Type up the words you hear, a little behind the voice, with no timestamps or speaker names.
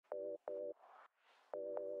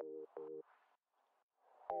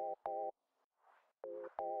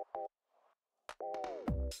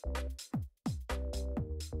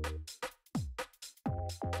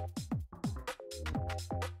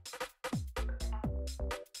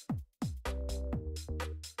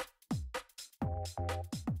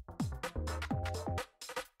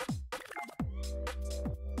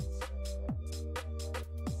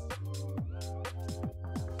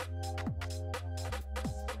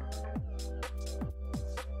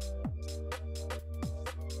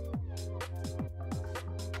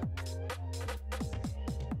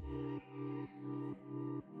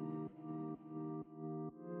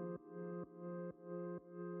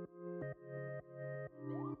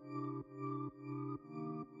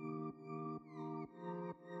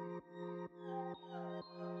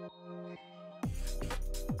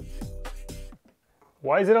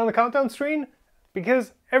Why is it on the countdown screen?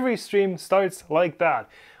 Because every stream starts like that.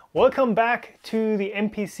 Welcome back to the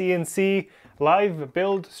MPCNC live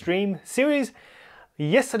build stream series.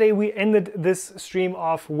 Yesterday we ended this stream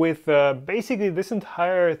off with basically this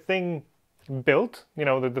entire thing built, you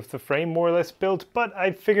know, the frame more or less built, but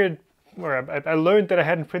I figured, or I learned that I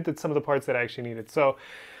hadn't printed some of the parts that I actually needed. So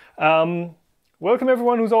welcome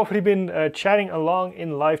everyone who's already been chatting along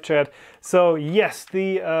in live chat. So yes,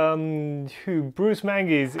 the Bruce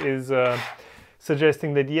Mangies is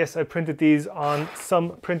suggesting that yes, I printed these on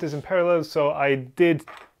some printers in parallel. So I did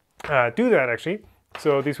do that actually.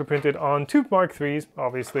 So these were printed on two Mark IIIs,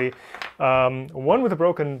 obviously. One with a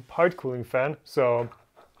broken part cooling fan. So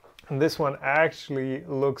this one actually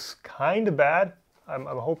looks kind of bad. I'm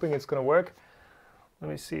hoping it's gonna work. Let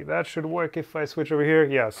me see, that should work if I switch over here.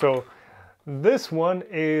 Yeah, so this one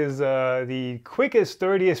is the quickest,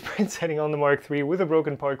 sturdiest print setting on the Mark III with a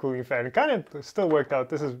broken part cooling fan. It kind of still worked out.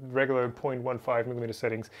 This is regular 0.15 millimeter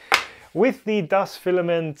settings. With the dust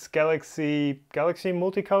filament Galaxy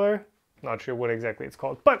multicolor. Not sure what exactly it's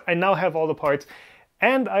called, but I now have all the parts.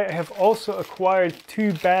 And I have also acquired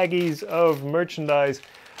two baggies of merchandise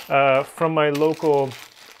from my local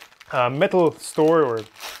metal store, or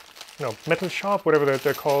metal shop, whatever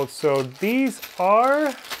they're called. So these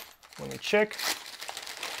are, let me check.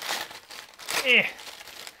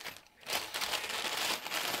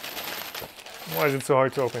 Why is it so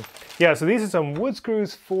hard to open? Yeah, so these are some wood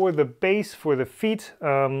screws for the base, for the feet.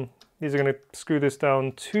 These are going to screw this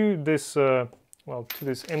down to this, well, to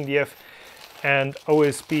this MDF and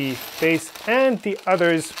OSB base, and the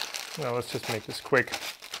others. Well, let's just make this quick.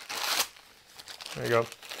 There you go.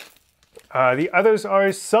 The others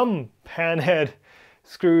are some panhead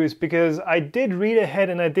screws, because I did read ahead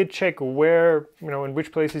and I did check where, in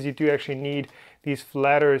which places you do actually need these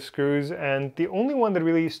flatter screws, and the only one that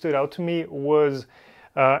really stood out to me was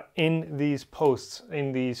in these posts,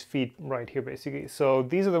 in these feet right here, basically. So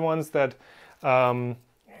these are the ones that,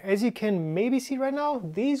 as you can maybe see right now,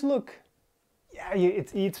 these look, yeah,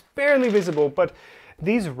 it's barely visible, but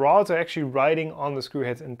these rods are actually riding on the screw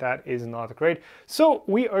heads, and that is not great. So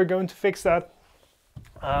we are going to fix that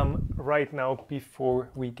right now before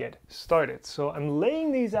we get started. So I'm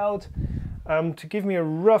laying these out to give me a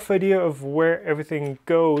rough idea of where everything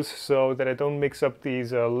goes, so that I don't mix up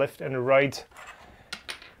these left and right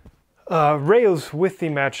rails with the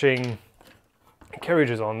matching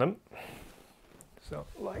carriages on them. So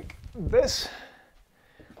like this.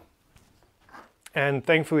 And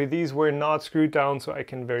thankfully these were not screwed down, so I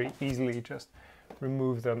can very easily just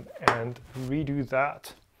remove them and redo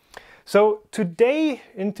that. So today,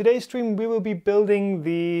 in today's stream, we will be building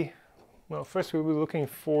the, well, first we will be looking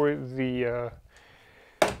for the,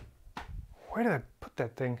 where did I put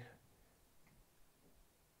that thing?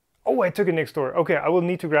 Oh, I took it next door. Okay, I will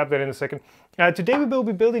need to grab that in a second. Today we will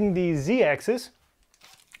be building the Z-axis.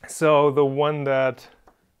 So the one that,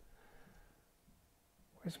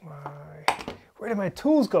 where did my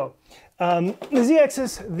tools go? The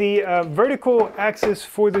Z-axis, the vertical axis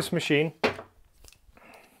for this machine.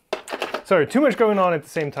 Sorry, too much going on at the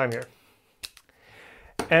same time here.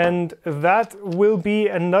 And that will be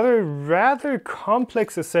another rather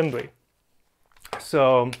complex assembly.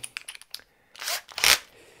 So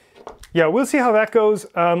yeah, we'll see how that goes.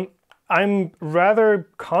 I'm rather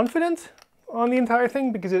confident on the entire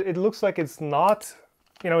thing, because it looks like it's not,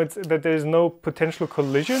 that there's no potential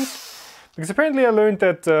collisions. Because apparently I learned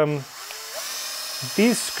that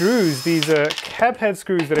these screws, these cap head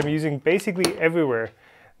screws that I'm using basically everywhere,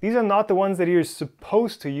 these are not the ones that you're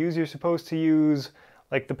supposed to use. You're supposed to use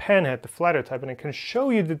like the pan head, the flatter type, and I can show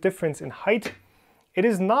you the difference in height. It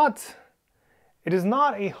is not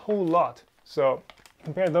a whole lot. So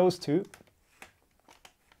compare those two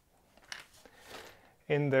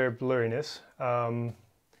in their blurriness.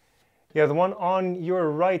 Yeah, the one on your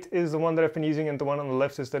right is the one that I've been using, and the one on the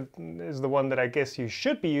left is the one that I guess you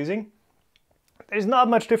should be using. there's not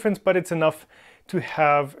much difference, but it's enough to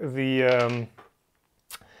have the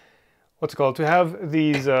what's it called, to have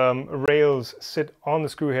these rails sit on the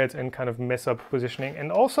screw heads and kind of mess up positioning.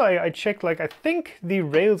 And also I checked, like, I think the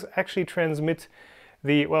rails actually transmit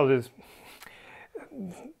the, well,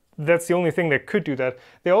 that's the only thing that could do that.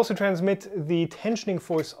 They also transmit the tensioning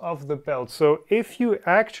force of the belt. So if you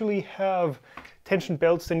actually have tension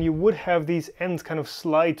belts, then you would have these ends kind of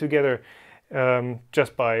slide together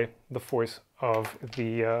just by the force of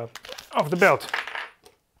the belt.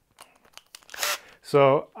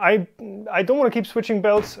 So I don't want to keep switching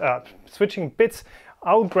belts, switching bits.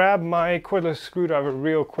 I'll grab my cordless screwdriver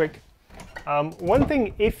real quick. One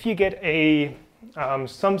thing, if you get a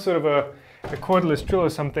some sort of a cordless drill or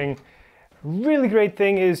something, really great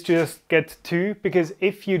thing is just get two, because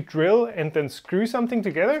if you drill and then screw something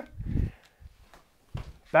together,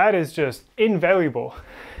 that is just invaluable.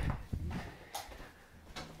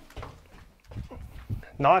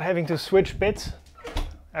 Not having to switch bits,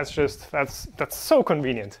 that's so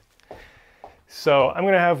convenient. So I'm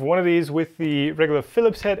gonna have one of these with the regular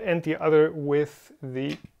Phillips head and the other with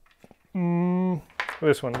the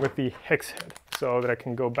this one with the hex head, so that I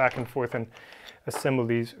can go back and forth and assemble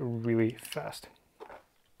these really fast.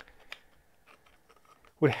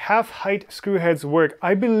 Would half-height screw heads work?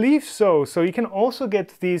 I believe so. So you can also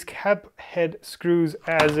get these cap head screws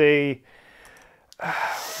as a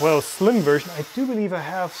well, slim version. I do believe I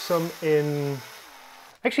have some in.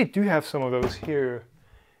 I actually do have some of those here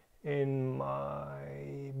in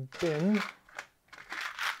my bin.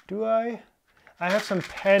 Do I? I have some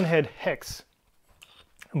panhead hex,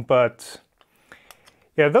 but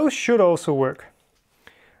yeah, those should also work.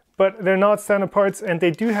 But they're not standard parts, and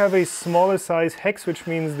they do have a smaller size hex, which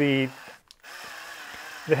means the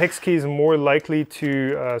hex key is more likely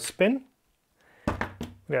to spin.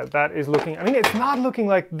 Yeah, that is looking, I mean, it's not looking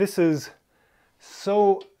like this is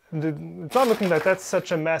so, it's not looking like that's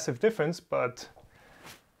such a massive difference, but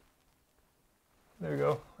there we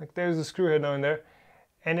go. Like, there's the screw head now in there,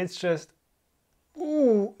 and it's just,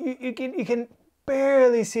 ooh, you can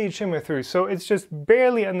barely see it shimmer through. So it's just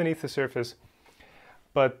barely underneath the surface.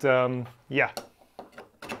 But yeah,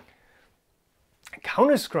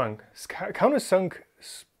 countersunk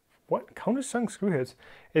screw heads.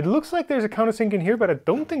 It looks like there's a countersink in here, but I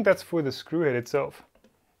don't think that's for the screw head itself.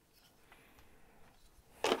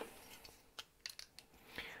 I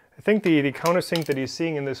think the countersink that you're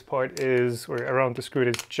seeing in this part is, or around the screw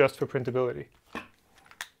head, is just for printability.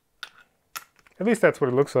 At least that's what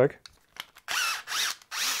it looks like.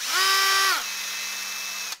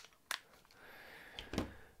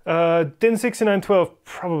 DIN 6912,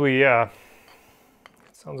 probably, yeah.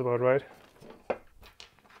 Sounds about right.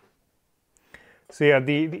 So yeah,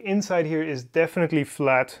 the inside here is definitely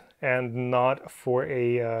flat and not for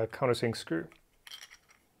a countersink screw.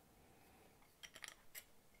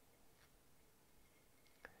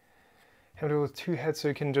 Have it with two heads so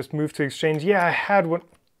you can just move to exchange. Yeah, I had one.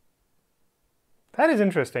 That is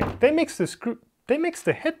interesting. They mix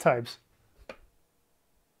the head types.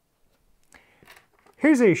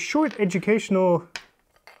 Here's a short educational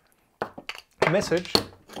message,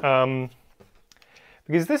 because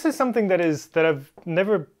this is something that I've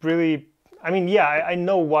never really, I mean, yeah, I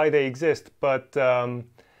know why they exist, but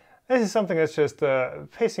this is something that's just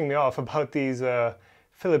pissing me off about these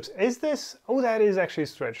Phillips. Is this, oh, that is actually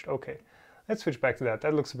stretched. Okay, let's switch back to that.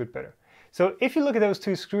 That looks a bit better. So if you look at those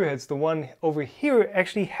two screw heads, the one over here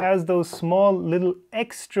actually has those small little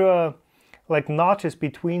extra like notches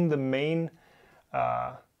between the main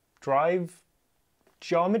drive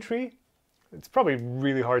geometry. It's probably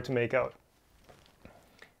really hard to make out.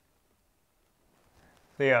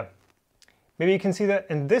 So yeah, maybe you can see that.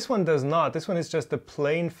 And this one does not. This one is just the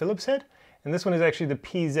plain Phillips head. And this one is actually the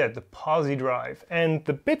PZ, the posi drive. And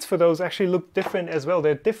the bits for those actually look different as well.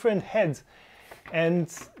 They're different heads.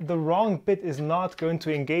 And the wrong bit is not going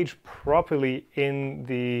to engage properly in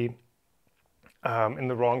the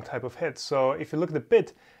wrong type of head. So if you look at the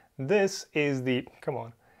bit, this is the, come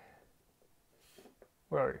on,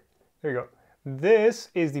 where are you? There you go. This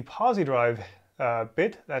is the posi drive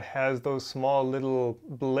bit that has those small little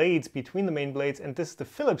blades between the main blades, and this is the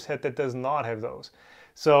Phillips head that does not have those.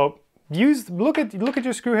 So look at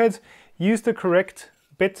your screw heads, use the correct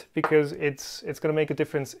bit, because it's going to make a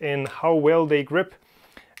difference in how well they grip,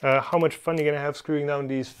 how much fun you're going to have screwing down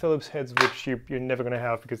these Phillips heads, which you're never going to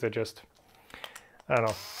have because they're just, I don't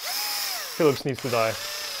know, Phillips needs to die.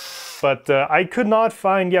 But I could not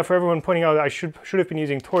find, yeah, for everyone pointing out, I should have been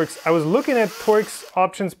using Torx. I was looking at Torx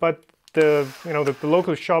options, but the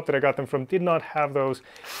local shop that I got them from did not have those,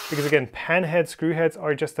 because again, panhead screw heads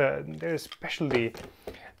are just they're a specialty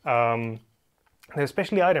They're a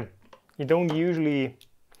specialty item. You don't usually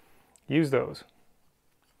use those.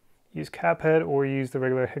 Use cap head or use the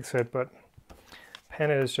regular hex head, but pen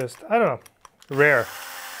head is just, I don't know, rare.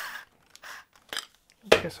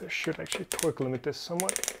 I guess I should actually torque limit this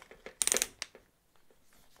somewhat.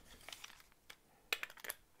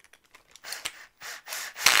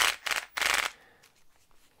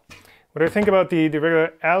 What do I think about the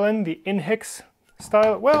regular Allen, the in-hex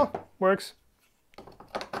style? Well, works.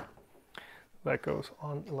 That goes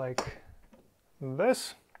on like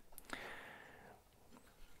this.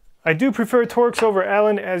 I do prefer Torx over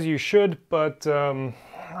Allen, as you should, but I'm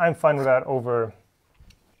fine with that over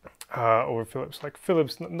Phillips. Like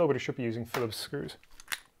Phillips, nobody should be using Phillips screws.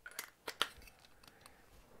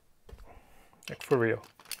 Like for real.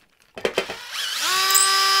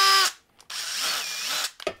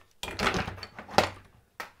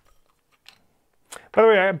 By the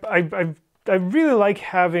way, I really like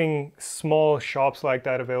having small shops like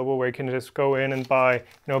that available where you can just go in and buy,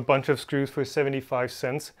 a bunch of screws for 75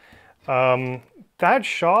 cents. That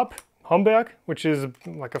shop, Homberg, which is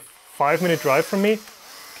like a 5-minute drive from me,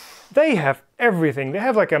 they have everything. They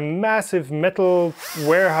have like a massive metal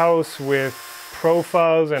warehouse with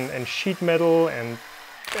profiles and sheet metal and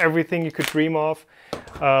everything you could dream of.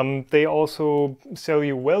 They also sell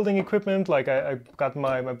you welding equipment. Like I got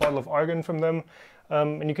my bottle of argon from them.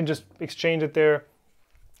 And you can just exchange it there.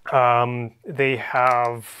 They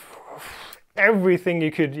have everything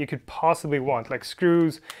you could possibly want, like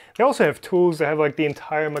screws. They also have tools. They have like the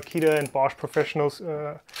entire Makita and Bosch Professionals.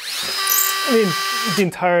 The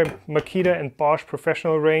entire Makita and Bosch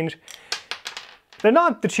Professional range. They're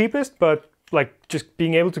not the cheapest, but like just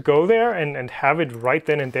being able to go there and have it right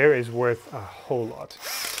then and there is worth a whole lot.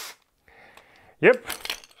 Yep,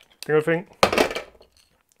 finger thing.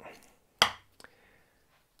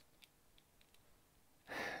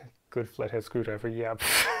 Good flathead screwdriver, yeah.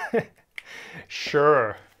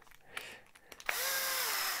 Sure.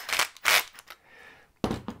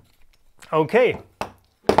 Okay.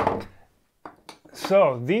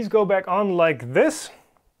 So these go back on like this.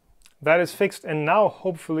 That is fixed, and now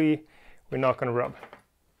hopefully we're not gonna rub.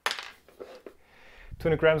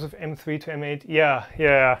 200 grams of M3 to M8,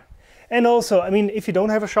 yeah. And also, I mean, if you don't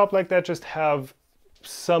have a shop like that, just have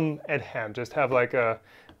some at hand. Just have like an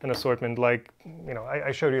assortment, like,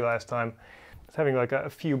 I showed you last time. It's having like a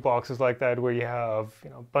few boxes like that where you have,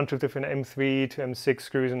 a bunch of different M3 to M6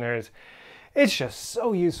 screws in there. It's just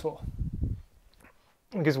so useful.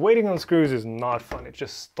 Because waiting on screws is not fun. It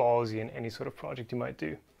just stalls you in any sort of project you might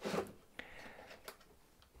do.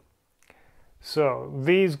 So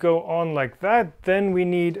these go on like that. Then we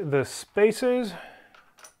need the spacers.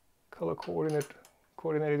 Color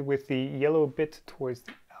coordinated with the yellow bit towards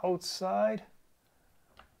the outside.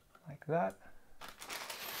 Like that.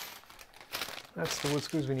 That's the wood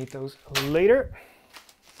screws. We need those later.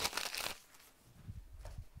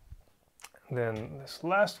 Then this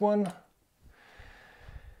last one.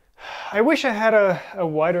 I wish I had a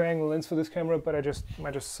wider angle lens for this camera, but I just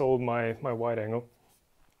sold my wide angle.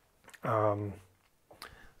 So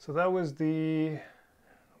that was the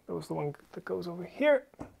one that goes over here.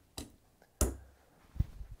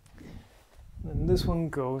 And this one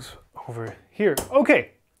goes over here.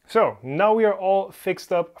 Okay, so now we are all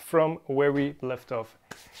fixed up from where we left off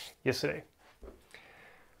yesterday.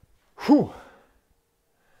 Whew.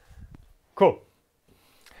 Cool.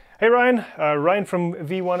 Hey Ryan, Ryan from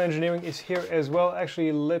V1 Engineering is here as well.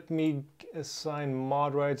 Actually, let me assign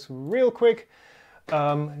mod rights real quick,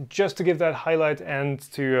 just to give that highlight and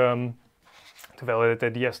to validate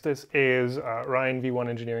that yes, this is Ryan V1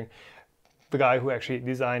 Engineering, the guy who actually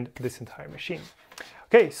designed this entire machine.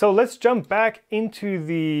 Okay, so let's jump back into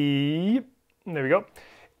the, there we go,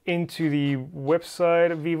 into the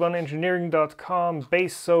website v1engineering.com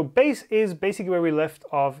base. So base is basically where we left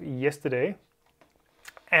off yesterday.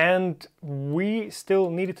 And we still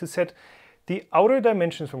needed to set the outer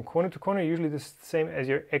dimensions from corner to corner, usually the same as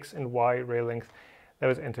your X and Y rail length that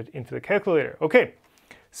was entered into the calculator. Okay,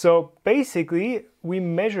 so basically we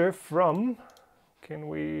measure from, can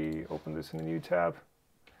we open this in a new tab?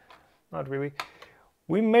 Not really.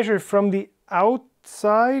 We measure from the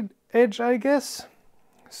outside edge, I guess.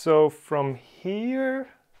 So from here,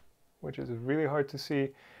 which is really hard to see,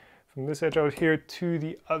 from this edge out here to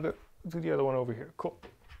the other one over here. Cool.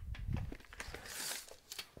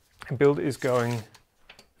 Build is going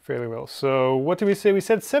fairly well. So what did we say? We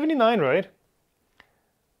said 79, right?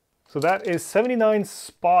 So that is 79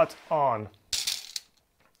 spot on.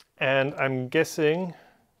 And I'm guessing,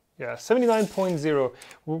 yeah,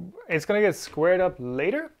 79.0. It's gonna get squared up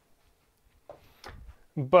later.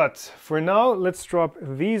 But for now, let's drop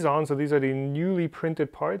these on. So these are the newly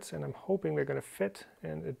printed parts, and I'm hoping they're gonna fit,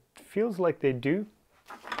 and it feels like they do.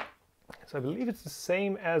 So I believe it's the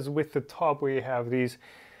same as with the top, where you have these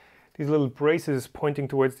little braces pointing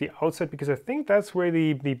towards the outside, because I think that's where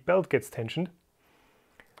the belt gets tensioned.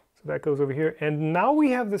 So that goes over here. And now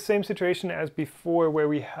we have the same situation as before, where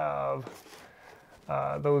we have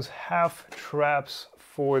those half traps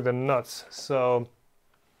for the nuts. So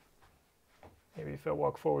maybe if I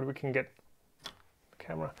walk forward, we can get the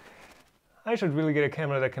camera. I should really get a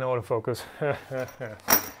camera that can autofocus.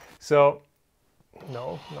 So,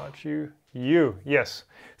 no, not you. You, yes.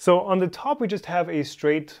 So on the top, we just have a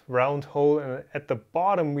straight round hole, and at the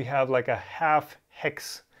bottom, we have like a half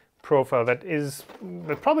hex profile that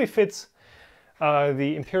probably fits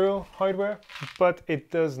the Imperial hardware, but it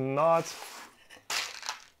does not.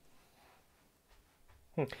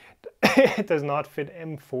 It does not fit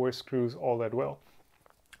M4 screws all that well.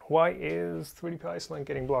 Why is 3DP Iceland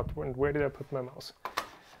getting blocked? Where did I put my mouse?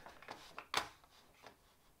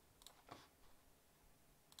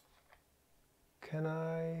 Can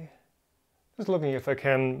I? Just looking if I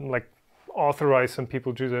can like authorize some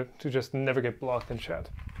people to just never get blocked in chat.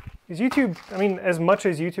 Is YouTube, I mean, as much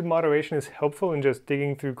as YouTube moderation is helpful in just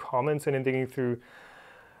digging through comments and in digging through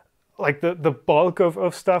like the bulk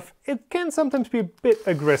of stuff, it can sometimes be a bit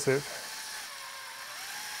aggressive.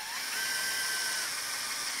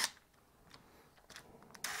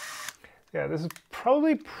 Yeah, this is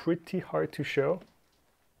probably pretty hard to show.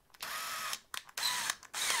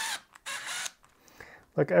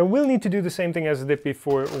 Like, I will need to do the same thing as I did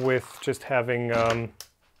before with just having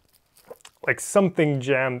like something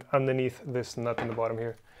jammed underneath this nut in the bottom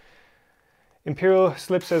here. Imperial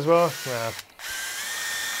slips as well.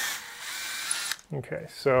 Okay,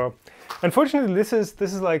 so unfortunately this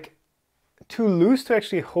is like too loose to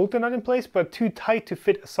actually hold the nut in place, but too tight to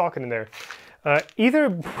fit a socket in there. Either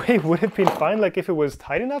way would have been fine. Like if it was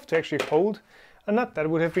tight enough to actually hold a nut, that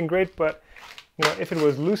would have been great. But you know, if it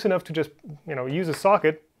was loose enough to just, you know, use a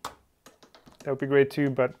socket, that would be great too.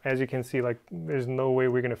 But as you can see, like there's no way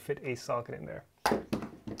we're gonna fit a socket in there. I'm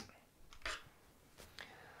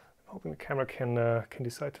hoping the camera can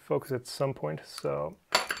decide to focus at some point. So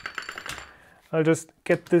I'll just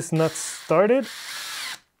get this nut started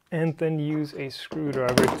and then use a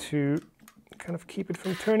screwdriver to kind of keep it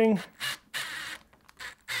from turning.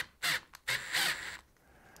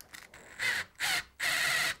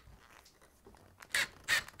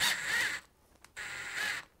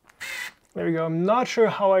 There we go. I'm not sure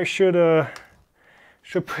how I should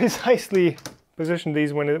precisely position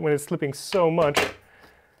these when it's slipping so much,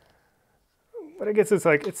 but I guess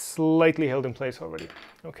it's slightly held in place already.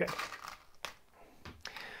 Okay.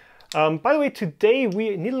 By the way, today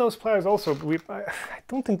needle nose pliers also. I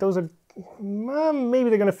don't think those are. Maybe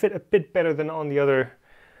they're gonna fit a bit better than on the other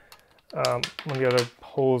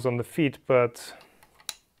holes on the feet, but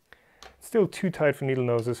it's still too tight for needle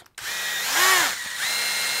noses.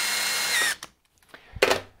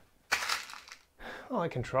 Oh, I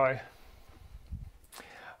can try.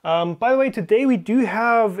 By the way, today we do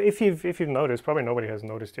have, if you've noticed, probably nobody has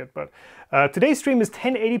noticed yet, but today's stream is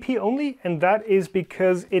 1080p only, and that is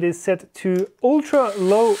because it is set to ultra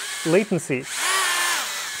low latency.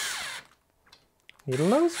 Needle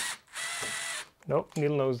nose? No,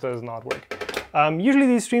 needle nose does not work. Usually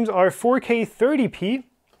these streams are 4K 30p,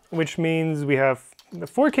 which means we have the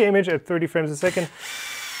 4K image at 30 frames a second.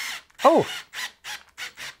 Oh!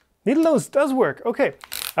 Needle nose does work, okay.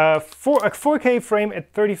 A 4K frame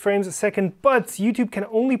at 30 frames a second, but YouTube can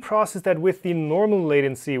only process that with the normal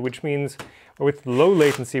latency, which means, or with low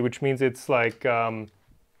latency, which means it's like,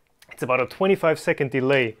 it's about a 25-second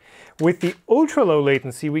delay. With the ultra low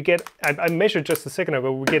latency, we get, I measured just a second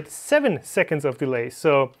ago, we get 7 seconds of delay.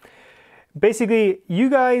 So basically, you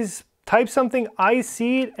guys type something, I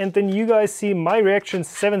see it, and then you guys see my reaction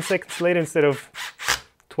 7 seconds later instead of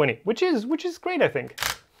 20, which is great, I think.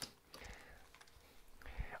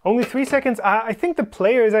 Only 3 seconds. I think the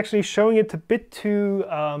player is actually showing it a bit too...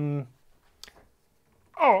 Oh,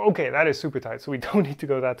 okay, that is super tight, so we don't need to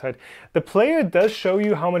go that tight. The player does show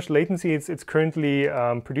you how much latency it's currently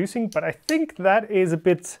producing, but I think that is a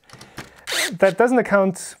bit... That doesn't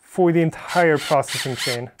account for the entire processing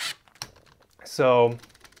chain. So...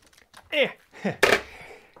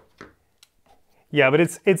 Yeah, but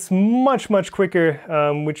it's much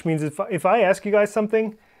quicker, which means if I ask you guys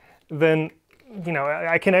something, then... You know,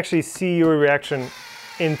 I can actually see your reaction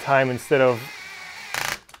in time instead of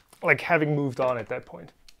like having moved on at that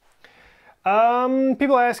point.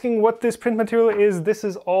 People are asking what this print material is. This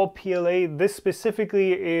is all PLA. This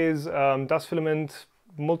specifically is dust filament,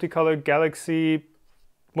 multicolored galaxy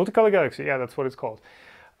Multicolor Galaxy, yeah, that's what it's called.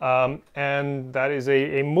 And that is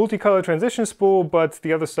a multicolor transition spool, but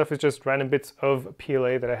the other stuff is just random bits of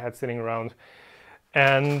PLA that I had sitting around.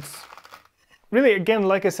 And really, again,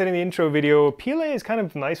 like I said in the intro video, PLA is kind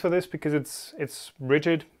of nice for this because it's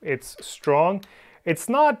rigid, it's strong. It's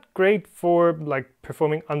not great for like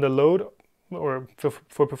performing under load or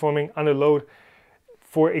for performing under load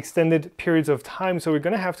for extended periods of time. So we're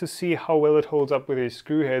gonna have to see how well it holds up with these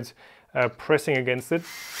screw heads pressing against it.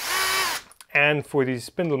 And for the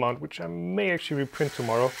spindle mount, which I may actually reprint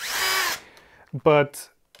tomorrow. But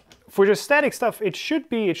for just static stuff, it should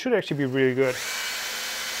actually be really good.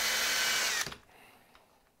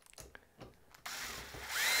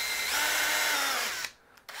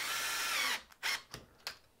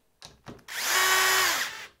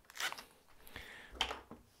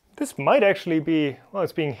 This might actually be, well,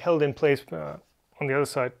 it's being held in place on the other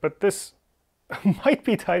side, but this might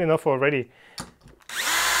be tight enough already.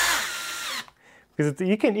 Because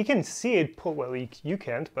you can see it pull, well, you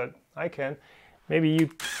can't, but I can. Maybe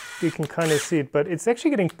you can kind of see it, but it's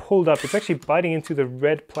actually getting pulled up. It's actually biting into the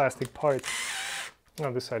red plastic part.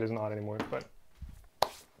 No, this side is not anymore, but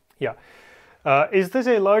yeah. Is this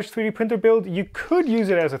a large 3D printer build? You could use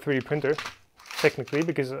it as a 3D printer, technically,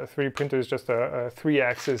 because a 3D printer is just a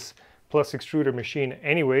 3-axis plus extruder machine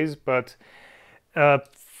anyways, but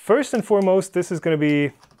first and foremost, this is going to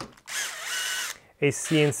be a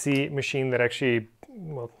CNC machine that actually,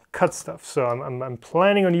 well, cuts stuff. So I'm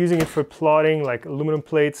planning on using it for plotting like aluminum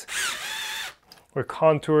plates or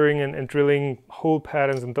contouring and drilling hole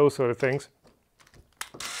patterns and those sort of things.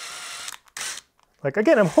 Like,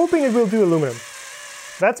 again, I'm hoping it will do aluminum.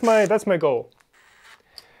 That's my goal.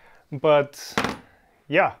 But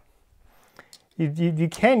yeah, you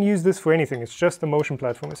can use this for anything. It's just a motion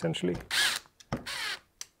platform essentially.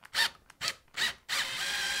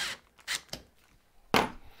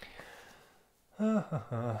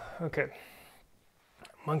 Okay,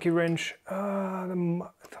 monkey wrench.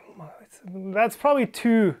 That's probably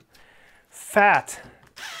too fat.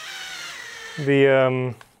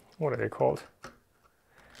 The what are they called?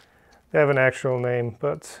 They have an actual name,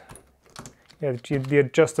 but yeah, the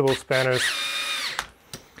adjustable spanners.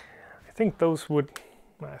 I think those would.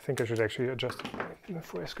 I think I should actually adjust it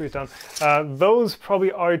before I screw it down. Those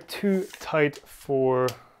probably are too tight for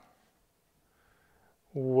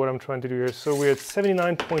what I'm trying to do here. So we're at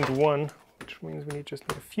 79.1, which means we just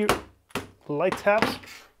need a few light taps.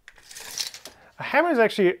 A hammer is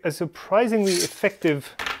actually a surprisingly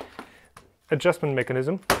effective adjustment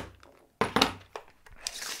mechanism.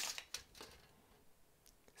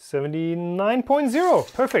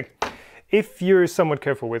 79.0, perfect, if you're somewhat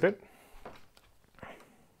careful with it.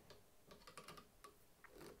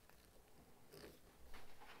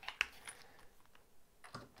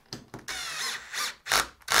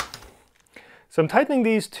 So I'm tightening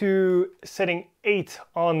these to setting 8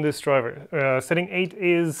 on this driver. Setting 8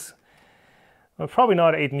 is well, probably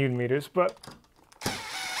not 8 Newton meters, but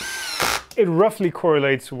it roughly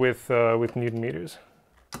correlates with Newton meters.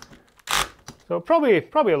 So probably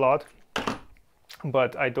a lot,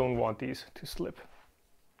 but I don't want these to slip.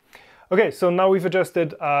 Okay, so now we've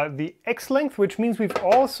adjusted the X length, which means we've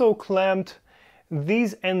also clamped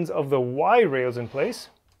these ends of the Y rails in place.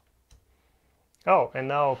 Oh, and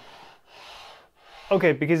now.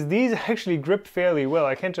 Okay, because these actually grip fairly well.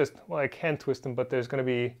 I can't just, well, I can twist them, but there's going to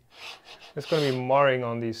be marring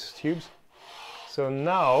on these tubes. So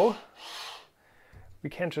now we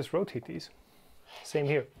can't just rotate these. Same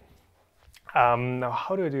here. Now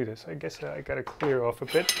how do I do this? I guess I got to clear off a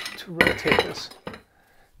bit to rotate this.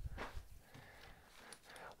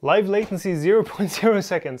 Live latency 0.0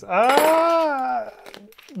 seconds.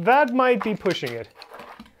 That might be pushing it.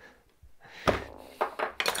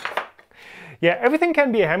 Yeah, everything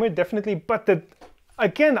can be a hammer, definitely, but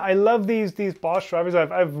again, I love these Bosch drivers.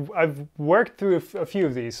 I've worked through a few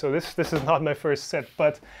of these, so this is not my first set,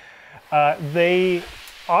 but they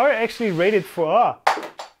are actually rated for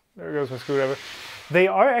there goes my screwdriver. They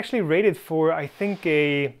are actually rated for, I think,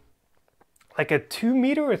 like a 2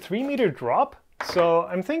 meter or 3 meter drop. So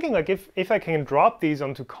I'm thinking, like, if I can drop these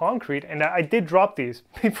onto concrete, and I did drop these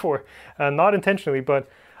before, not intentionally, but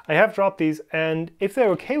I have dropped these, and if they're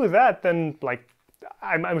okay with that, then like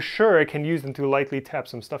I'm sure I can use them to lightly tap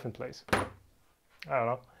some stuff in place. I don't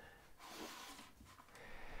know.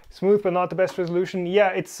 Smooth but not the best resolution. Yeah,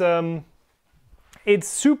 it's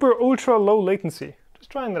super ultra low latency. Just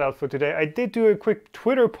trying that out for today. I did do a quick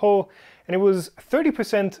Twitter poll, and it was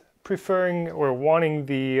 30% preferring or wanting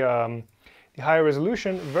the higher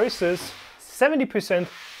resolution versus 70%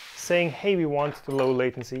 saying, hey, we want the low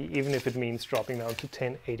latency, even if it means dropping down to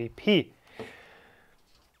 1080p.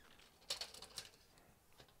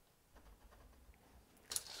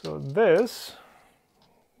 So this,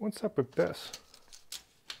 what's up with this?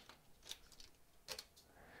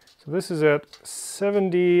 So this is at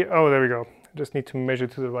 70, oh, there we go. I just need to measure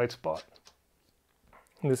to the right spot.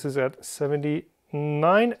 And this is at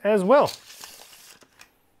 79 as well.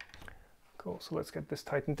 Cool, so let's get this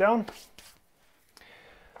tightened down.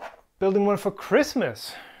 Building one for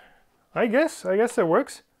Christmas. I guess that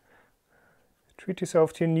works. Treat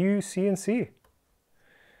yourself to a new CNC.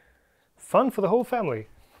 Fun for the whole family.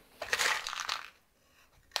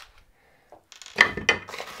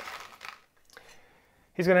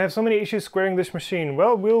 He's gonna have so many issues squaring this machine.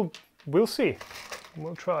 Well, we'll see.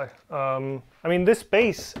 We'll try. I mean, this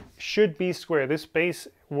base should be square. This base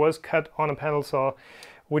was cut on a panel saw,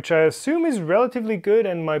 which I assume is relatively good,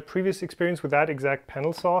 and my previous experience with that exact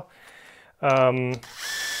panel saw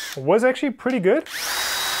was actually pretty good.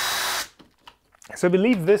 So I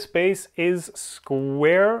believe this base is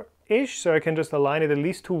square-ish, so I can just align it at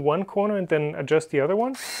least to one corner and then adjust the other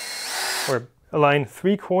one. Or align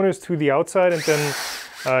 3 corners to the outside and then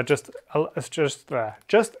just adjust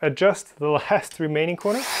the last remaining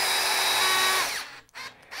corner.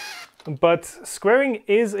 But squaring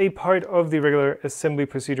is a part of the regular assembly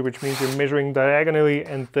procedure, which means you're measuring diagonally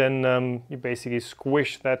and then you basically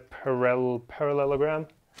squish that parallelogram.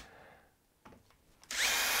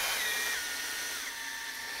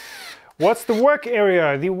 What's the work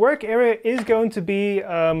area? The work area is going to be,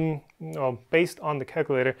 well, based on the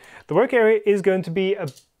calculator, the work area is going to be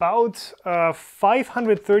about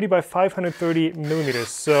 530 by 530 millimeters.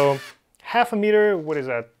 So half a meter, what is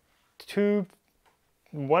that?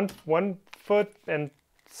 One foot and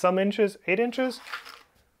some inches, 8 inches?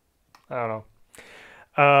 I don't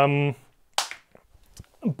know.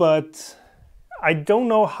 But I don't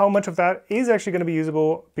know how much of that is actually going to be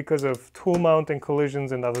usable because of tool mount and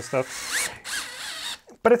collisions and other stuff.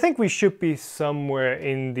 But I think we should be somewhere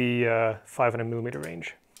in the 500 millimeter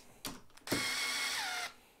range.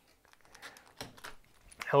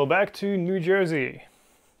 Hello back to New Jersey.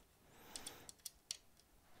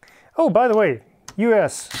 Oh, by the way,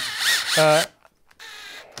 US. I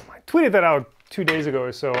tweeted that out 2 days ago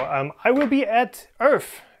or so. I will be at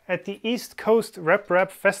EARTH, at the East Coast Rap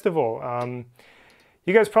Festival.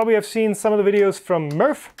 You guys probably have seen some of the videos from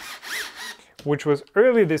MRF, which was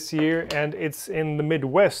early this year, and it's in the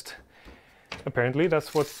Midwest. Apparently,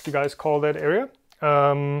 that's what you guys call that area.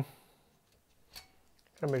 I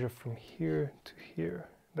measure from here to here.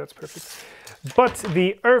 That's perfect. But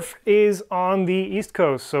the EARTH is on the East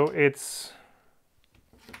Coast, so it's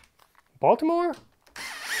Baltimore?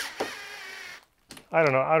 I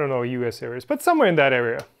don't know US areas, but somewhere in that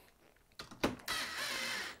area.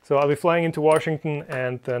 So I'll be flying into Washington,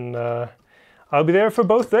 and then I'll be there for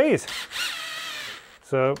both days.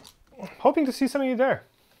 So hoping to see some of you there.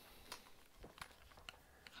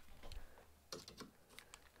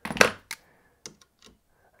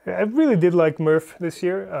 I really did like MRF this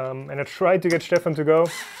year, and I tried to get Stefan to go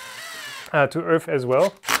to EARTH as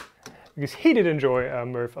well, because he did enjoy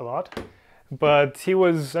MRF a lot. But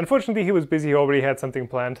unfortunately he was busy, he already had something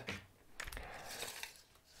planned.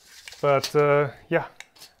 But yeah,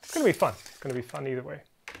 it's gonna be fun. It's gonna be fun either way.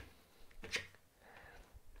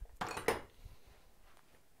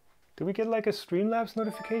 Do we get like a Streamlabs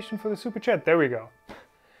notification for the super chat? There we go.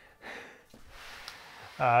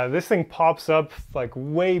 This thing pops up like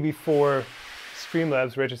way before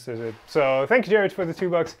Streamlabs registers it. So thank you, Jared, for the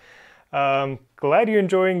 $2. Glad you're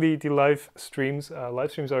enjoying the live streams.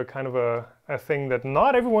 Live streams are kind of a thing that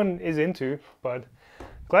not everyone is into, but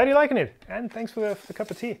glad you're liking it. And thanks for the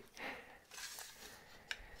cup of tea.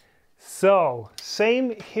 So,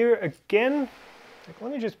 same here again.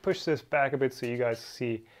 Let me just push this back a bit so you guys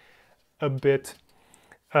see a bit.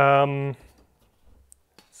 So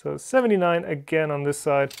 79 again on this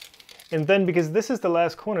side. And then because this is the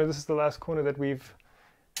last corner, that we've...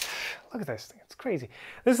 Look at this thing, it's crazy.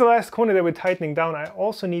 This is the last corner that we're tightening down. I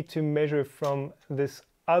also need to measure from this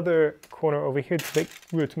other corner over here to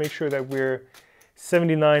make sure that we're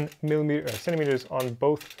 79 centimeters on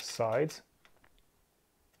both sides.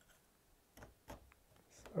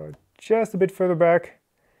 So just a bit further back.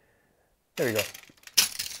 There we go.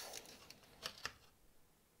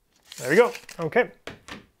 There we go, okay.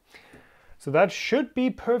 So that should be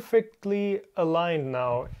perfectly aligned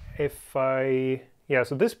now if yeah,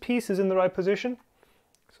 so this piece is in the right position.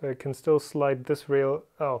 So I can still slide this rail,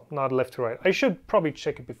 oh, not left to right. I should probably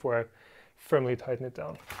check it before I firmly tighten it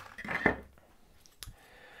down.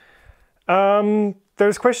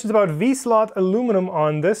 There's questions about V-slot aluminum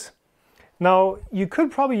on this. Now, you could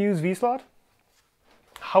probably use V-slot.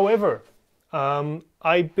 However,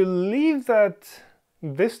 I believe that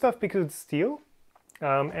this stuff, because it's steel,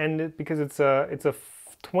 because it's a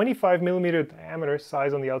 25 millimeter diameter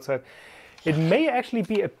size on the outside, it may actually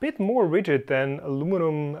be a bit more rigid than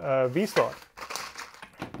aluminum V-slot,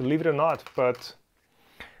 believe it or not. But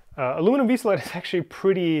aluminum V-slot is actually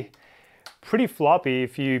pretty floppy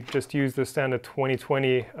if you just use the standard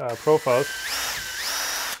 2020 profiles,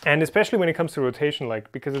 and especially when it comes to rotation,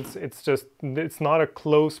 like, because it's not a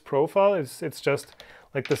close profile. It's just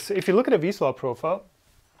like this. If you look at a V-slot profile,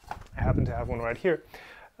 I happen to have one right here.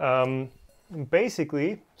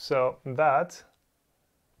 Basically, so that,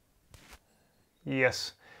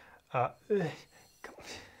 yes,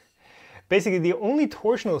 basically the only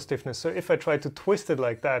torsional stiffness, so if I try to twist it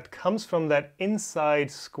like that, comes from that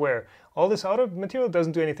inside square. All this outer material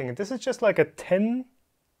doesn't do anything. And this is just like a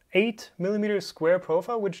 8 millimeter square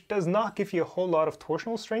profile, which does not give you a whole lot of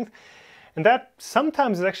torsional strength. And that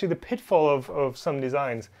sometimes is actually the pitfall of some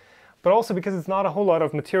designs. But also because it's not a whole lot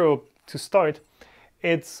of material to start,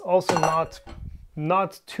 it's also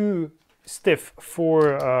not too stiff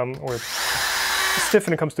for, or stiff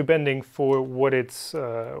when it comes to bending for what its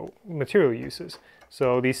material uses.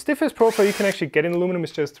 So the stiffest profile you can actually get in aluminum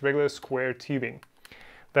is just regular square tubing.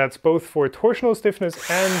 That's both for torsional stiffness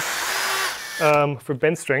and for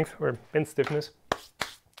bend strength or bend stiffness.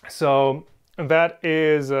 So that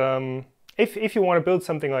is, if you want to build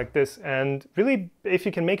something like this, and really if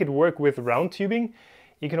you can make it work with round tubing,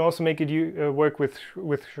 you can also make it work with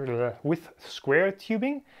square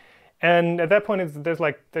tubing. And at that point, there's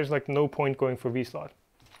like no point going for V-slot.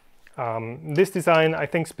 This design, I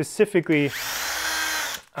think specifically,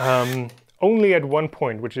 only at one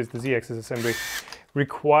point, which is the Z-axis assembly,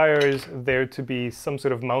 requires there to be some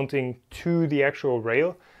sort of mounting to the actual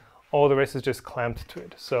rail. All the rest is just clamped to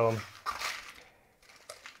it. So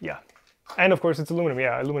yeah, and of course it's aluminum.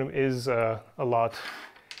 Yeah, aluminum is a lot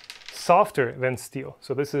softer than steel.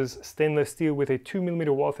 So this is stainless steel with a 2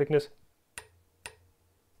 millimeter wall thickness.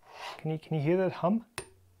 Can you hear that hum?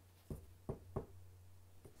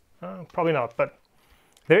 Probably not, but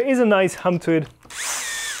there is a nice hum to it.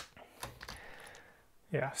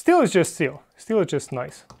 Yeah, steel is just steel. Steel is just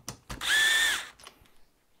nice.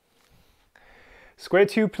 Square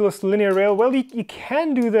tube plus linear rail. Well, you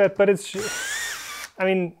can do that, but it's just, I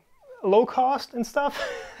mean, low cost and stuff.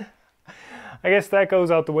 I guess that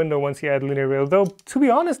goes out the window once you add linear rail. Though, to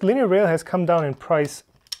be honest, linear rail has come down in price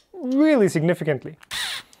really significantly.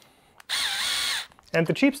 And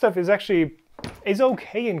the cheap stuff is actually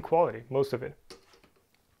okay in quality, most of it.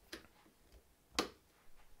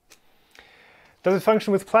 Does it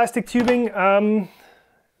function with plastic tubing?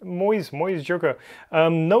 Moise Joker.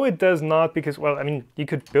 No, it does not, because, well, I mean, you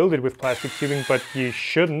could build it with plastic tubing, but you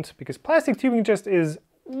shouldn't, because plastic tubing just is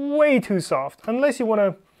way too soft. Unless you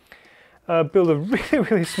want to build a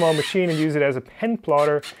really small machine and use it as a pen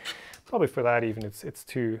plotter. Probably for that even, it's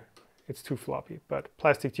too floppy. But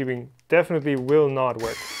plastic tubing definitely will not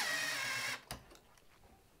work.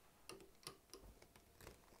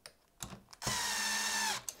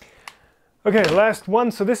 Okay, last one.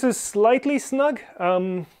 So this is slightly snug.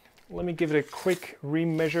 Let me give it a quick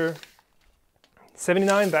remeasure.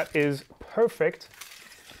 79, that is perfect.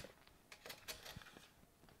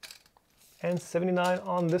 And 79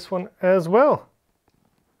 on this one as well.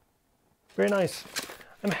 Very nice.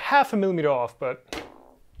 I'm half a millimeter off, but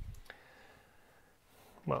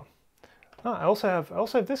well. I also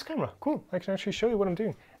have this camera. Cool. I can actually show you what I'm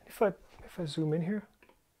doing. If I zoom in here,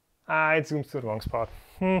 it zooms to the wrong spot.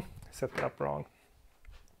 Set that up wrong.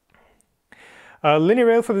 Linear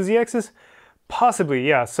rail for the Z-axis? Possibly,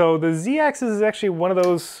 yeah. So the Z-axis is actually one of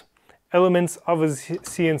those elements of a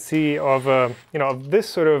CNC, of this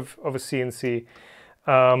sort of a CNC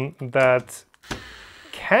that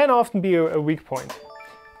can often be a weak point.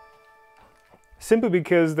 Simply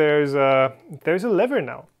because there's a lever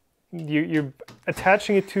now. You're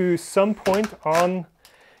attaching it to some point on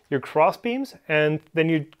your cross beams, and then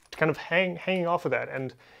you kind of hanging off of that.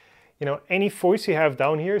 And you know, any force you have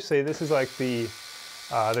down here, say this is like the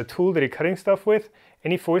tool that you're cutting stuff with,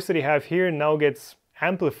 any force that you have here now gets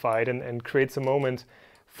amplified and creates a moment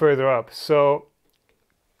further up. So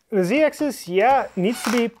the Z-axis, yeah, needs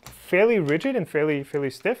to be fairly rigid and fairly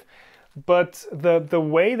stiff, but the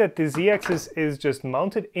way that the Z-axis is just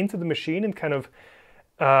mounted into the machine and kind of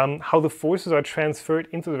how the forces are transferred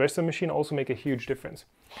into the rest of the machine also make a huge difference.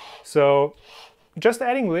 So just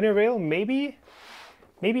adding linear rail maybe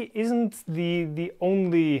isn't the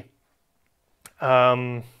only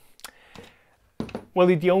the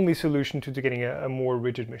only solution to getting a more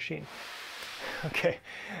rigid machine. Okay,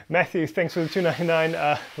 Matthew, thanks for the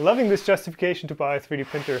 $2.99. Loving this justification to buy a 3D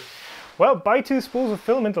printer. Well, buy 2 spools of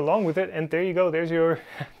filament along with it, and there you go. There's your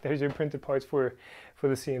printed parts for for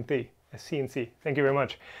the CNC. Thank you very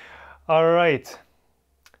much. All right.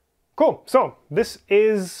 Cool. So this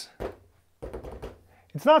is,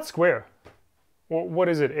 it's not square. What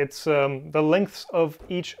is it? It's the lengths of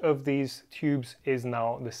each of these tubes is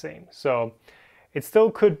now the same. So it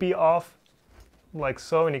still could be off like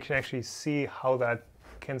so, and you can actually see how that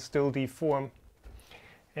can still deform,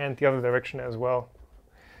 and the other direction as well.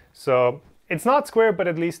 So it's not square, but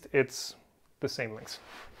at least it's the same length.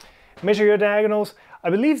 Measure your diagonals. I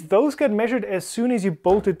believe those get measured as soon as you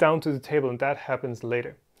bolt it down to the table, and that happens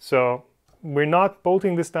later. So we're not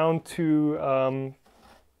bolting this down to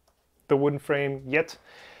the wooden frame yet,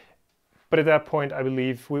 but at that point I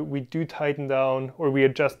believe we do tighten down, or we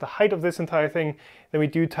adjust the height of this entire thing, then we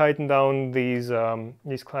do tighten down these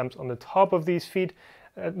clamps on the top of these feet,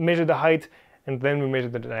 measure the height, and then we measure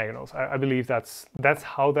the diagonals. I believe that's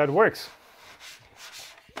how that works.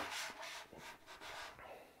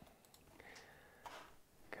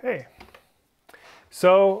 Okay,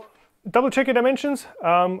 so double check your dimensions.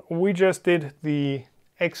 We just did the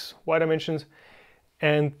X, Y dimensions.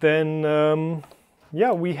 And then,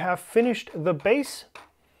 yeah, we have finished the base.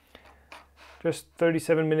 Just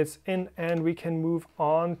 37 minutes in, and we can move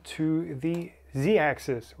on to the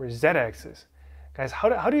Z-axis or Z-axis. Guys,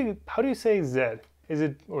 how do you say Z? Is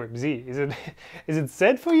it, or Z? Is it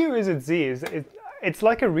Z for you, or is it Z? It's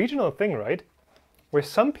like a regional thing, right? Where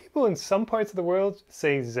some people in some parts of the world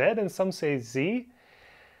say Z and some say Z.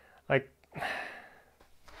 Like,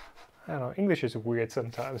 I don't know, English is weird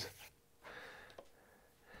sometimes.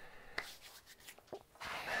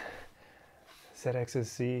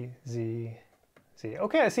 Z-axis, Z, Z, Z.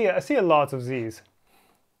 Okay, I see a lot of Z's.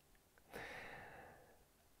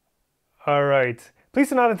 All right. Please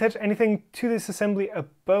do not attach anything to this assembly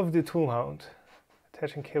above the tool mount.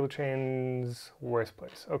 Attaching cable chains, worst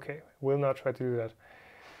place. Okay, will not try to do that.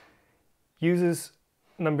 Uses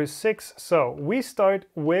number 6. So we start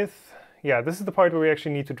with, yeah, this is the part where we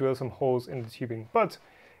actually need to drill some holes in the tubing, but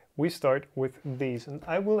we start with these, and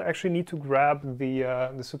I will actually need to grab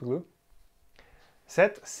the super glue.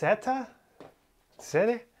 Seta?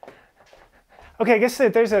 Okay, I guess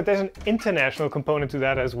there's an international component to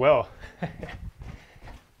that as well. There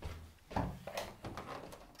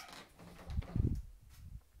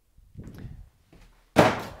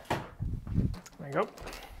you go.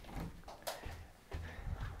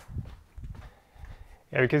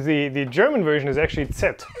 Yeah, because the German version is actually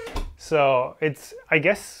Z. So it's, I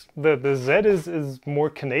guess the Z is more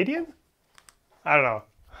Canadian? I don't know.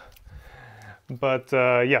 But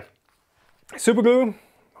yeah, super glue.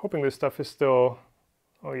 Hoping this stuff is still,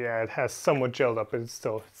 oh yeah, it has somewhat gelled up, but it's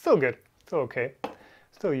still good, still okay,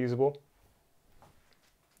 still usable.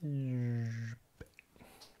 There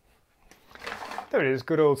it is,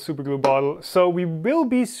 good old super glue bottle. So we will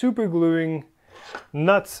be super gluing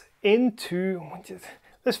nuts into,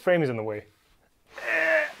 this frame is in the way.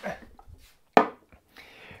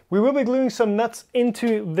 We will be gluing some nuts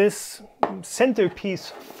into this centerpiece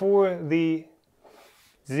for the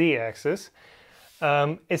Z-axis.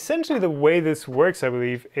 Essentially the way this works, I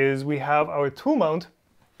believe, is we have our tool mount,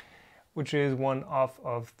 which is one off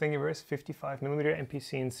of Thingiverse, 55mm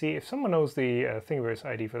MPCNC. If someone knows the Thingiverse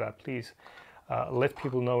ID for that, please let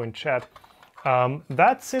people know in chat.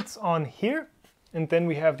 That sits on here, and then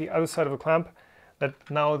we have the other side of a clamp that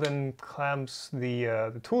now then clamps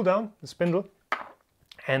the tool down, the spindle.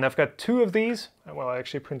 And I've got 2 of these. Well, I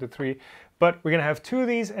actually printed 3, but we're gonna have 2 of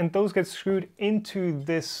these, and those get screwed into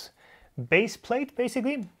this base plate,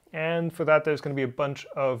 basically. And for that, there's gonna be a bunch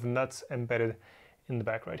of nuts embedded in the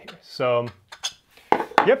back right here. So,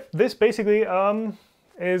 yep, this basically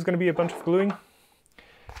is gonna be a bunch of gluing,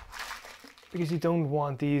 because you don't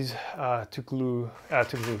want these to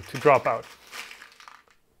drop out.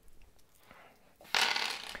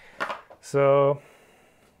 So,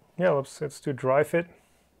 yeah, let's do dry fit.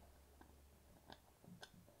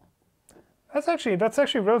 That's actually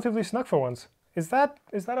relatively snug for once. Is that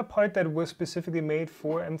a part that was specifically made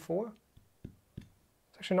for M4?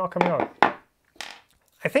 It's actually not coming out.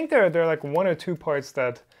 I think there are like 1 or 2 parts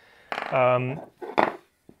that are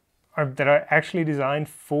actually designed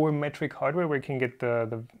for metric hardware, where you can get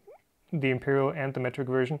the Imperial and the metric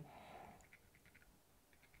version.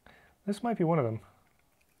 This might be one of them.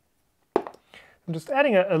 I'm just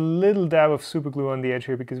adding a little dab of super glue on the edge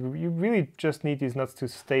here, because you really just need these nuts to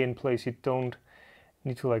stay in place. You don't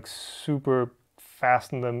need to like super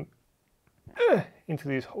fasten them into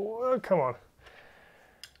these holes. Oh, come on.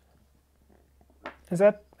 Is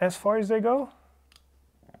that as far as they go?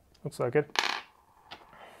 Looks like it.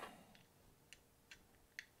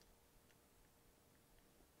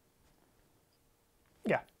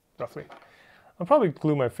 Yeah, roughly. I'll probably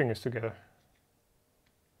glue my fingers together.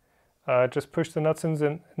 Just push the nuts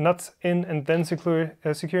in and then secure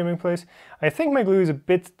them in place. I think my glue is a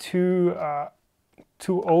bit too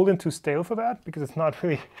old and too stale for that, because it's not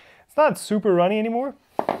super runny anymore.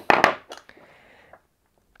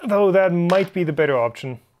 Though that might be the better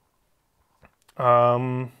option.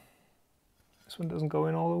 This one doesn't go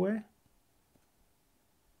in all the way.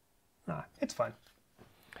 It's fine.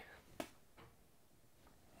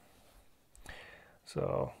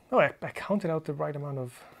 So, I counted out the right amount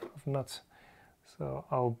of nuts.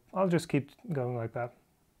 So I'll just keep going like that.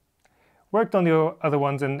 Worked on the other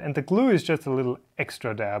ones, and the glue is just a little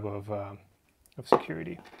extra dab of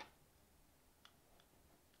security.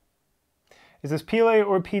 Is this PLA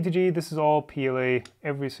or PTG? This is all PLA,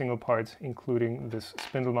 every single part, including this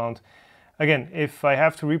spindle mount. Again, if I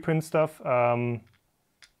have to reprint stuff,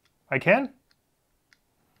 I can.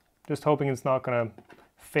 Just hoping it's not gonna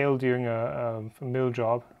fail during a mill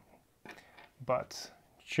job, but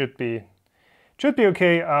should be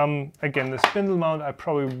okay. Again, the spindle mount I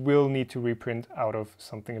probably will need to reprint out of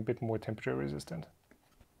something a bit more temperature resistant.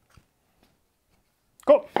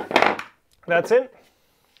 Cool, that's it.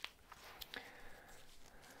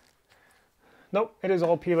 Nope, it is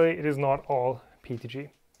all PLA, it is not all PTG.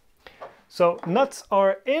 So nuts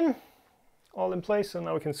are in, all in place, so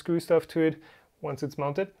now we can screw stuff to it once it's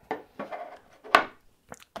mounted.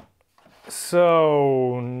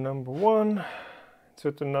 So, number one,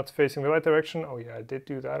 insert the nuts facing the right direction. Oh yeah, I did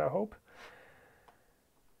do that, I hope.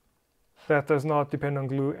 That does not depend on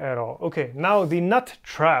glue at all. Okay, now the nut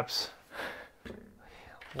traps.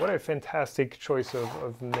 What a fantastic choice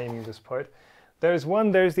of naming this part. There's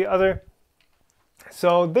one, there's the other.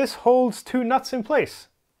 So this holds two nuts in place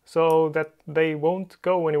so that they won't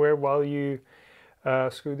go anywhere while you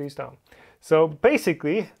screw these down. So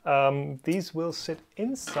basically, these will sit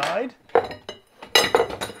inside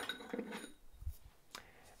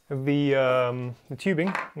the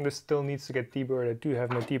tubing. And this still needs to get deburred. I do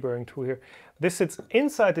have my deburring tool here. This sits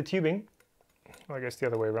inside the tubing. Well, I guess the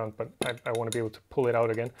other way around, but I want to be able to pull it out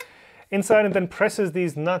again. Inside, and then presses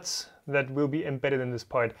these nuts that will be embedded in this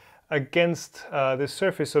part against this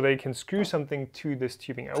surface so they can screw something to this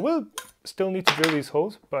tubing. I will still need to drill these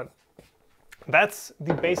holes, but that's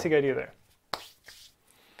the basic idea there.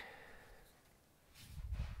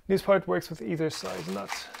 This part works with either size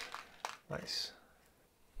nuts. Nice.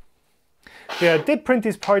 Yeah, I did print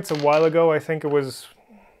these parts a while ago. I think it was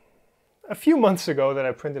a few months ago that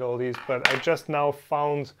I printed all these, but I just now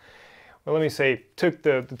found, well, let me say, took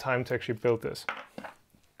the time to actually build this.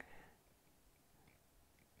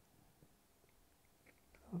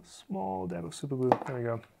 A small dab of super glue, there we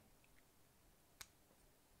go.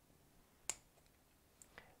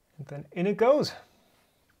 And then in it goes.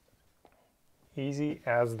 Easy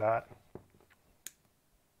as that.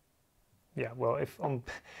 Yeah, well,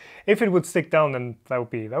 if it would stick down, then that would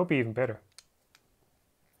be even better.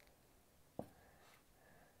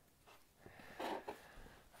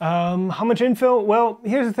 How much infill? Well,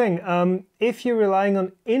 here's the thing. If you're relying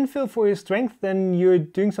on infill for your strength, then you're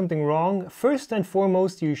doing something wrong. First and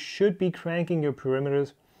foremost, you should be cranking your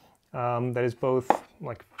perimeters. That is both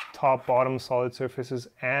like top, bottom, solid surfaces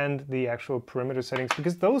and the actual perimeter settings,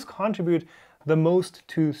 because those contribute the most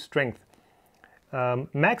to strength.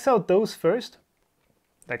 Max out those first,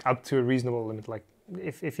 like up to a reasonable limit. Like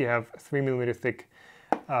if you have 3mm thick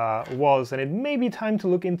walls, then it may be time to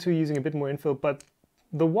look into using a bit more infill, but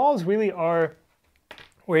the walls really are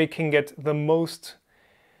where you can get the most,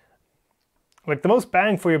 like the most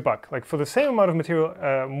bang for your buck. Like for the same amount of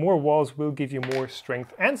material, more walls will give you more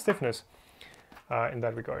strength and stiffness in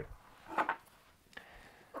that regard.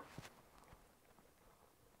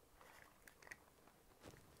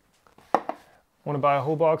 Want to buy a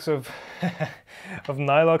whole box of of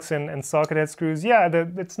nylox and socket head screws? Yeah,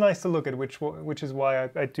 it's nice to look at, which is why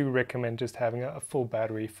I do recommend just having a full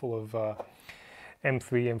battery full of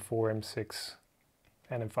M3, M4, M6,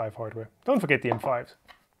 and M5 hardware. Don't forget the M5s.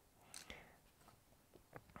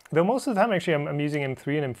 Though most of the time actually I'm using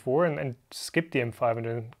M3 and M4 and skip the M5 and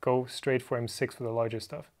then go straight for M6 for the larger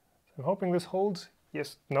stuff. So I'm hoping this holds.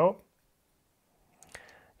 Yes, no.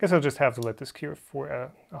 Guess I'll just have to let this cure for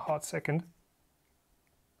a hot second.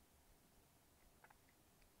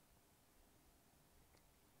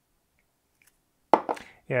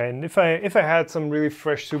 Yeah, and if I had some really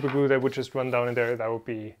fresh super glue that would just run down in there, that would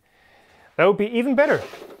be even better.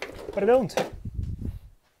 But I don't.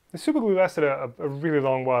 The super glue lasted a really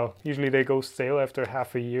long while. Usually they go stale after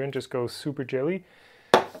half a year and just go super jelly.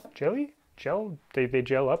 Jelly? Gel? They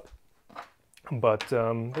gel up. But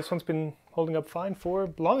this one's been holding up fine for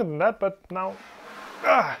longer than that, but now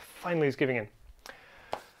finally it's giving in.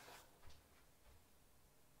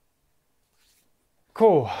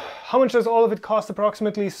 Cool. How much does all of it cost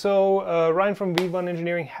approximately? So Ryan from V1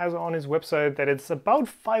 Engineering has on his website that it's about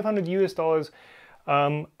 $500 US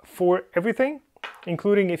for everything,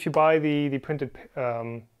 including if you buy the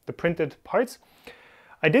printed parts.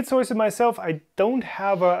 I did source it myself. I don't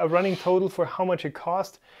have a running total for how much it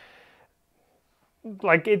cost.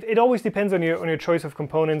 Like it always depends on your choice of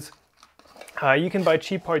components. You can buy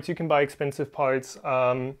cheap parts, you can buy expensive parts.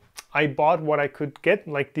 I bought what I could get.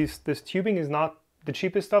 Like this tubing is not the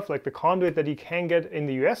cheapest stuff. Like the conduit that you can get in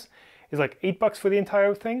the US is like $8 for the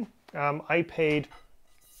entire thing. I paid,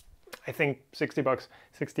 I think, $60,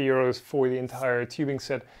 60 euros for the entire tubing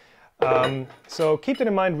set. So keep that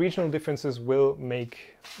in mind. Regional differences will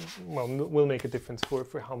make a difference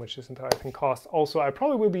for how much this entire thing costs. Also, I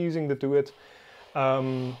probably will be using the Do It,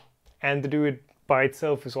 and the Do It by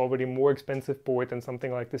itself is already more expensive board than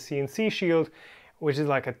something like the CNC Shield, which is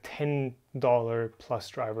like a $10 plus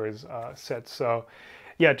drivers set. So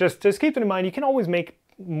yeah, just keep that in mind. You can always make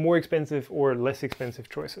more expensive or less expensive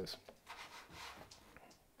choices.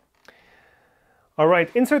 All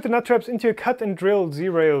right, insert the nut traps into your cut and drill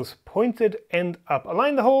Z-rails, pointed end up.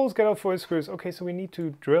 Align the holes, get out 4 screws. Okay, so we need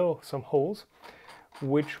to drill some holes,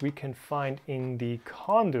 which we can find in the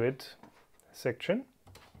conduit section.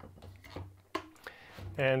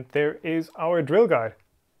 And there is our drill guide.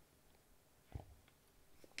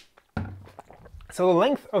 So the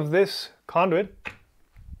length of this conduit,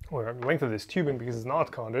 or the length of this tubing, because it's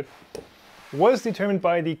not conduit, was determined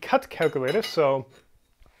by the cut calculator. So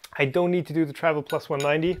I don't need to do the travel plus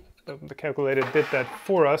 190. The calculator did that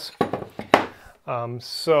for us.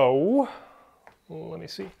 So let me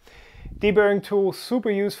see. Deburring tool,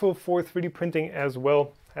 super useful for 3D printing as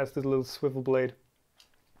well. Has this little swivel blade,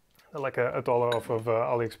 like $1 off of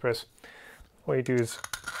AliExpress. What you do is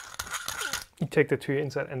you take the to your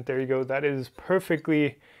inside, and there you go. That is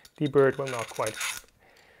perfectly deburred. Well, not quite.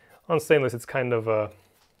 On stainless, it's kind of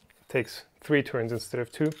takes 3 turns instead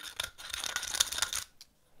of 2.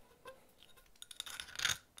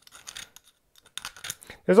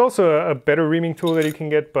 There's also a better reaming tool that you can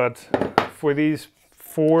get, but for these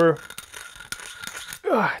 4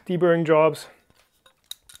 deburring jobs,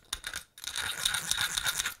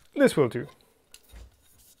 this will do.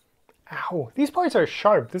 Ow, these parts are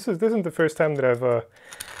sharp. This isn't the first time that I've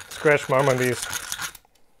scratched my arm on these.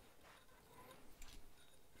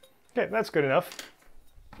 Okay, that's good enough.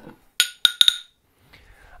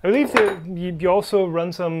 I believe that you also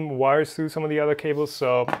run some wires through some of the other cables,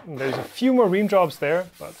 so there's a few more ream jobs there,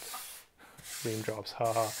 but ream jobs,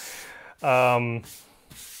 haha. Yeah,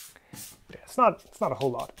 it's not a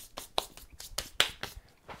whole lot.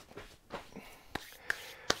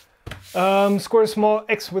 Score a small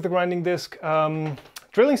X with a grinding disc.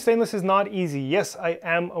 Drilling stainless is not easy. Yes, I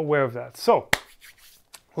am aware of that. So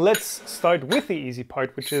let's start with the easy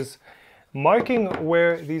part, which is marking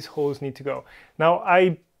where these holes need to go. Now,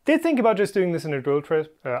 I did think about just doing this in a drill press.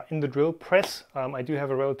 I do have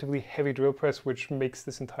a relatively heavy drill press, which makes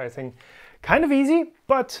this entire thing kind of easy,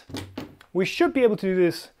 but we should be able to do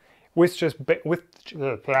this with just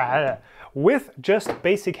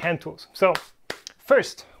basic hand tools. So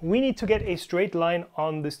first, we need to get a straight line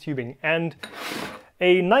on this tubing, and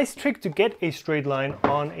a nice trick to get a straight line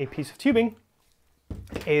on a piece of tubing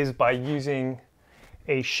is by using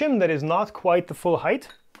a shim that is not quite the full height,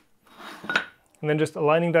 and then just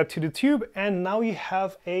aligning that to the tube, and now you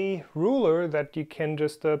have a ruler that you can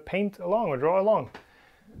just paint along or draw along.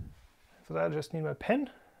 For that, I just need my pen.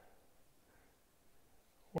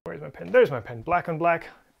 Where's my pen? There's my pen. Black on black,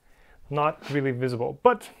 not really visible,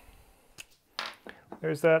 but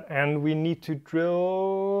there's that. And we need to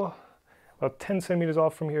drill about 10 centimeters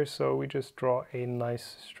off from here, so we just draw a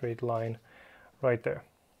nice straight line right there.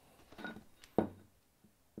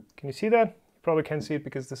 Can you see that? You probably can't see it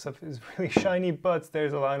because this stuff is really shiny, but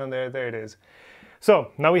there's a line on there. There it is.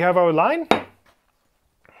 So now we have our line.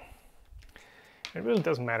 It really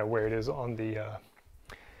doesn't matter where it is on the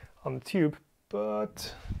tube,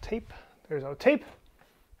 but tape. There's our tape.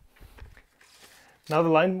 Now the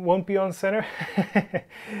line won't be on center.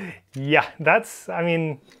 Yeah, that's. I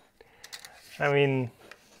mean,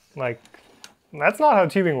 like, that's not how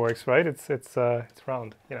tubing works, right? It's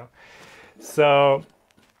round, you know. So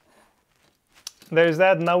there's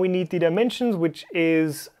that. Now we need the dimensions, which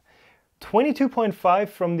is 22.5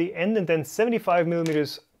 from the end and then 75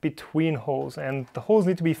 millimeters between holes. And the holes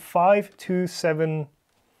need to be 5 to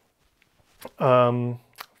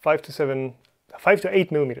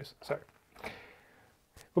 8 millimeters, sorry.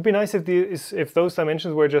 It would be nice if those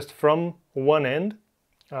dimensions were just from one end,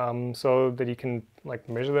 so that you can like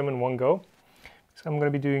measure them in one go. So I'm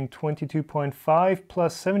going to be doing 22.5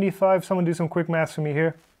 plus 75. Someone do some quick math for me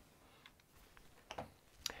here.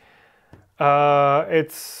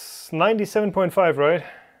 It's 97.5, right?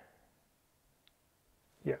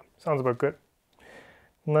 Yeah, sounds about good.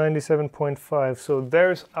 97.5. So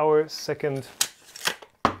there's our second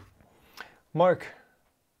mark.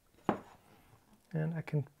 And I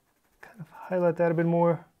can kind of highlight that a bit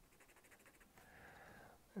more.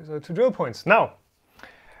 There's our 2 drill points. Now,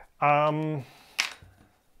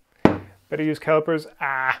 better use calipers.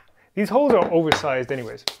 These holes are oversized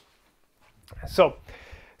anyways. So,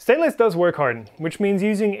 stainless does work harden, which means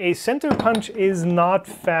using a center punch is not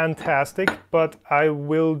fantastic, but I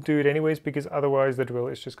will do it anyways because otherwise the drill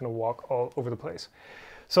is just going to walk all over the place.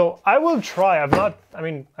 So I will try. I've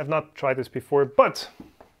not tried this before, but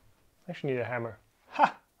I actually need a hammer.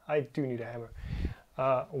 Ha! I do need a hammer.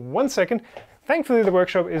 1 second. Thankfully the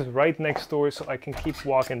workshop is right next door, so I can keep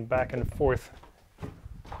walking back and forth.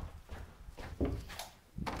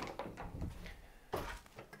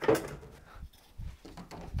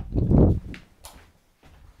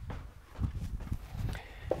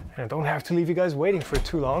 And I don't have to leave you guys waiting for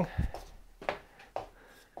too long.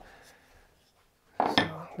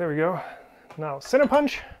 So there we go. Now center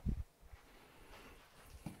punch.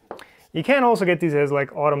 You can also get these as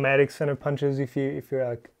like automatic center punches if you're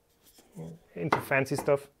like into fancy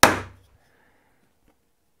stuff.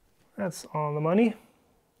 That's on the money.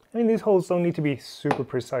 I mean, these holes don't need to be super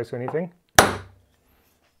precise or anything.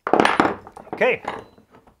 Okay.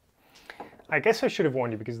 I guess I should have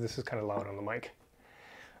warned you because this is kind of loud on the mic.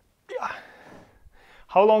 Yeah.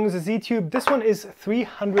 How long is the Z-tube? This one is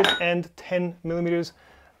 310 millimeters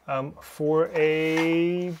for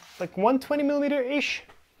a like 120 millimeter-ish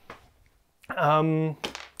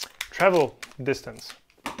travel distance.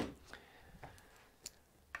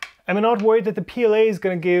 I'm not worried that the PLA is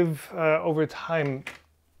going to give over time.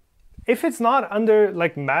 If it's not under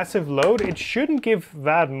like massive load, it shouldn't give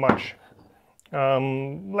that much.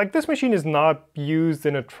 Like this machine is not used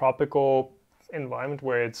in a tropical environment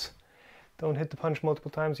where it's, don't hit the punch multiple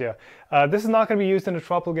times, yeah. This is not going to be used in a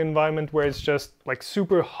tropical environment where it's just like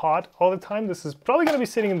super hot all the time. This is probably going to be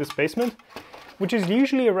sitting in this basement, which is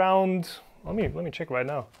usually around, let me check right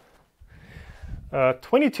now.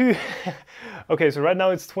 22, okay, so right now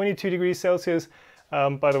it's 22 degrees Celsius.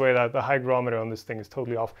 By the way, the hygrometer on this thing is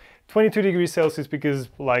totally off. 22 degrees Celsius because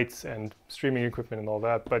lights and streaming equipment and all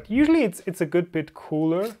that, but usually it's a good bit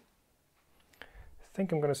cooler. I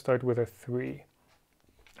think I'm gonna start with a 3.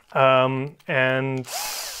 And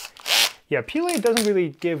yeah, PLA doesn't really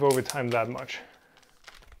give over time that much.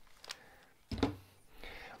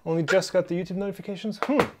 Only just got the YouTube notifications.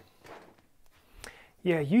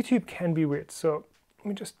 Yeah, YouTube can be weird. So let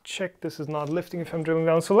me just check this is not lifting if I'm drilling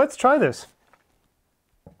down. So let's try this.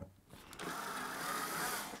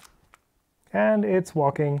 And it's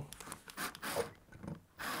walking.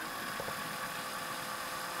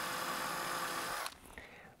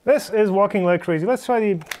 This is walking like crazy. Let's try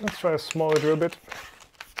a smaller drill bit.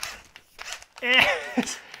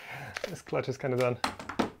 This clutch is kind of done.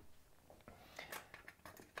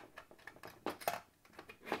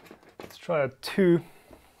 Let's try a 2.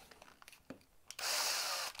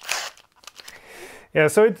 Yeah,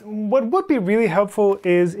 so what would be really helpful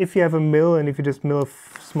is if you have a mill and if you just mill a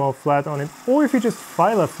small flat on it, or if you just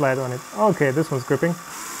file a flat on it. Okay, this one's gripping.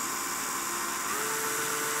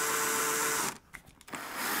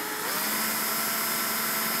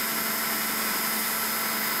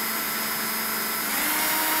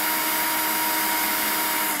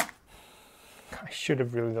 I should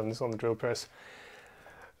have really done this on the drill press.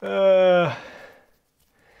 That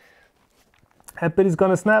bit is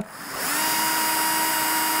gonna snap.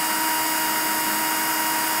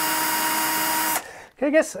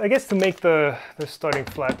 Okay, I guess to make the starting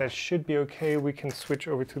flat, that should be okay. We can switch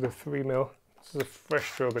over to the 3 mil. This is a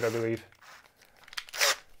fresh drill bit, I believe.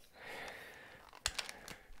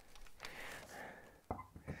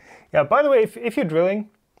 Yeah, by the way, if you're drilling,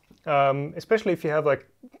 especially if you have like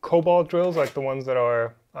cobalt drills, like the ones that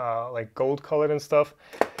are like gold colored and stuff,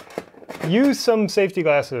 use some safety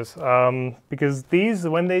glasses because these,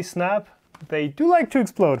 when they snap, they do like to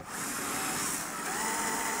explode.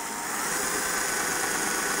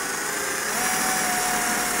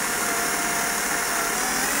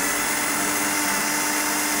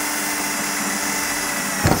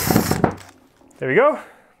 There we go.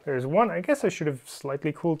 There's one. I guess I should have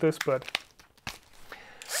slightly cooled this, but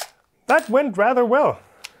that went rather well.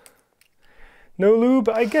 No lube.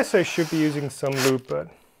 I guess I should be using some lube, but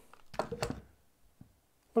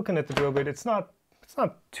looking at the drill bit, it's not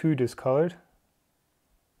too discolored.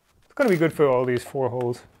 It's gonna be good for all these 4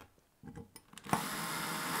 holes.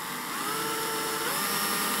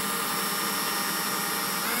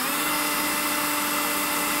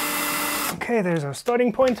 Okay, there's our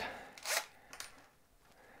starting point.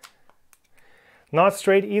 Not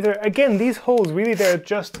straight either. Again, these holes, really, they're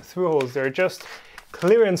just through holes. They're just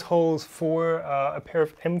clearance holes for a pair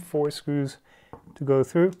of M4 screws to go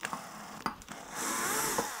through.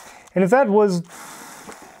 And if that was...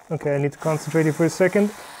 Okay, I need to concentrate here for a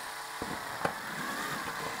second.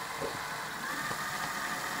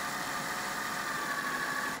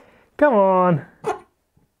 Come on.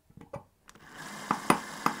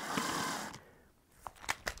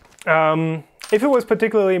 If it was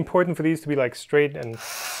particularly important for these to be like straight and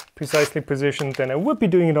precisely positioned, then I would be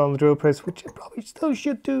doing it on the drill press, which I probably still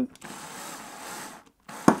should do.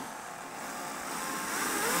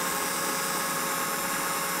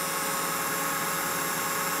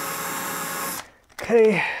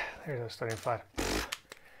 Okay, there's our starting flat.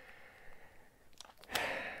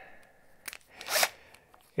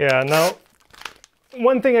 Yeah, now,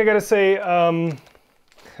 one thing I gotta say,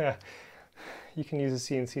 you can use a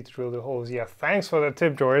CNC to drill the holes. Yeah, thanks for that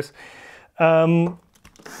tip, Doris.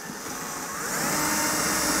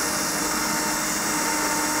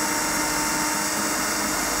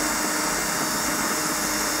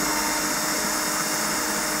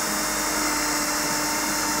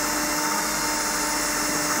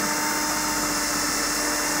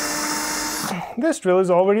 This drill is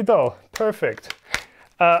already dull. Perfect.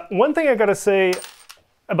 One thing I gotta say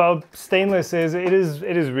about stainless is it is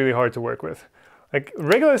really hard to work with. Like,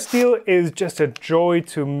 regular steel is just a joy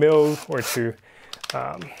to mill or to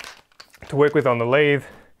work with on the lathe,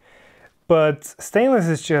 but stainless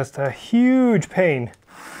is just a huge pain.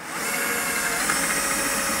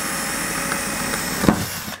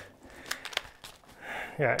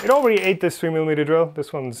 Yeah, it already ate this 3mm drill.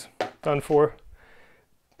 This one's done for.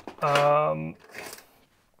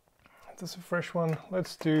 This is a fresh one.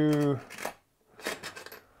 Let's do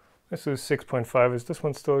 6.5. Is this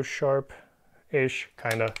one still sharp-ish,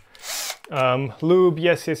 kinda? Lube,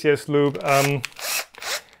 yes, lube.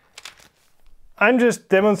 I'm just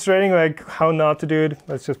demonstrating like how not to do it.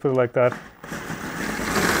 Let's just put it like that.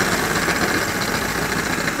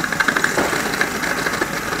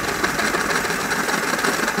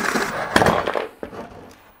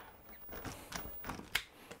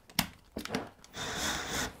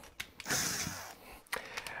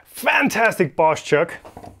 Fantastic Bosch chuck.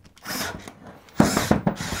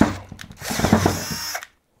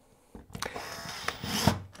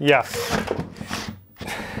 Yeah.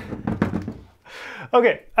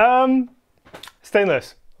 Okay,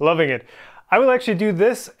 stainless, loving it. I will actually do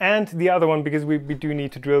this and the other one because we do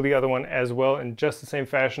need to drill the other one as well in just the same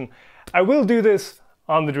fashion. I will do this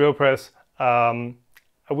on the drill press. I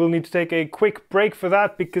will need to take a quick break for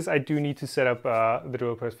that because I do need to set up the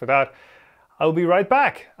drill press for that. I'll be right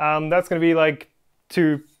back. That's gonna be like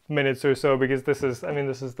 2 minutes or so because this is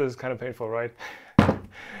kind of painful, right?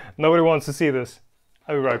 Nobody wants to see this.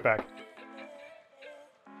 I'll be right back.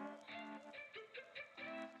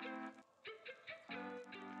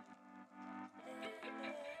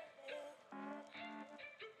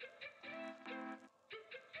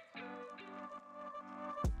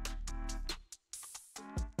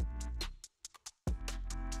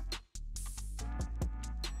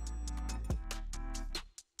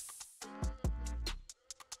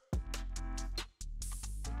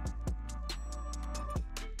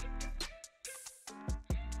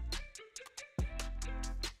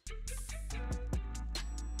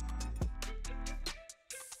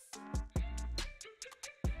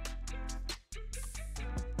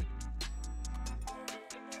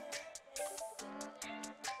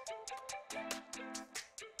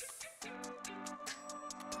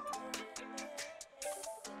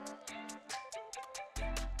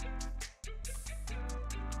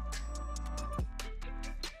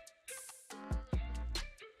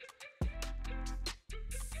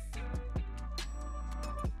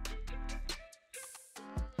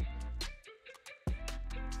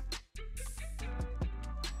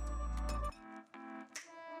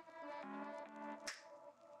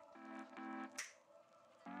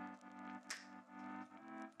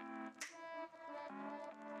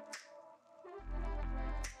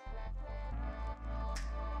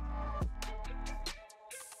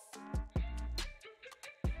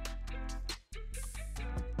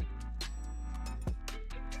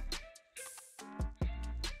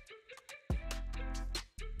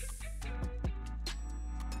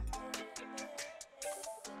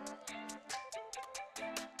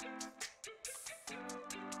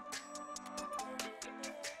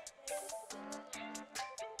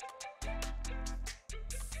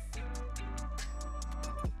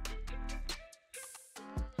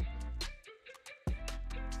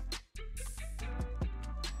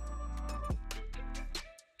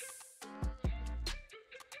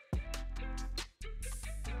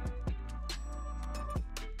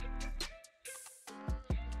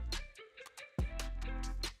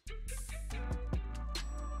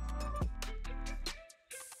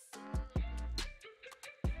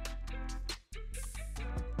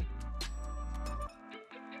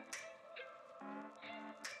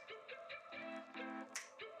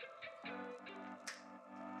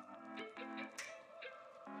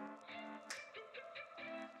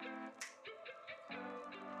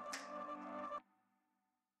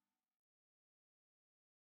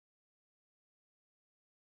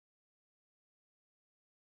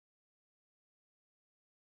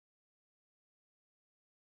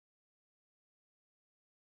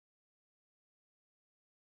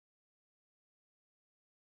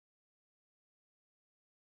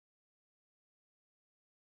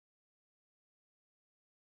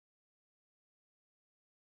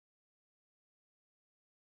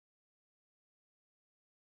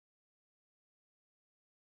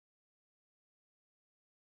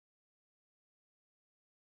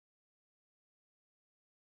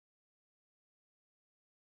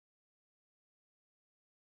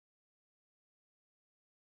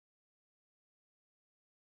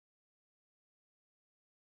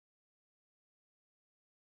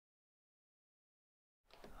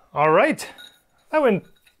 All right, that went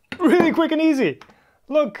really quick and easy.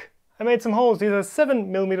 Look, I made some holes. These are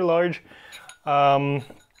 7mm large.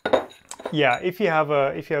 Yeah, if you have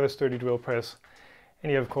a sturdy drill press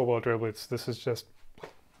and you have cobalt drill bits, this is just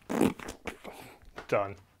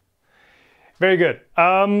done. Very good.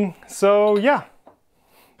 So yeah,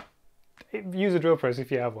 use a drill press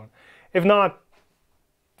if you have one. If not,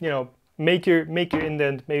 you know, make your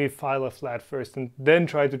indent, maybe file a flat first, and then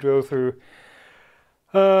try to drill through.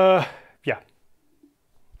 Yeah.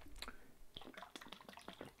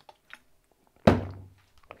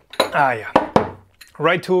 Ah, yeah.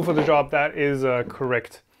 Right tool for the job. That is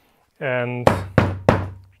correct. And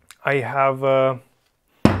I have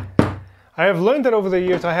learned that over the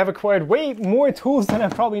years. I have acquired way more tools than I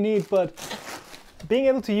probably need, but being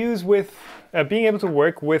able to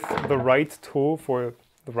work with the right tool for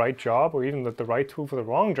the right job, or even the right tool for the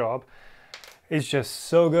wrong job, is just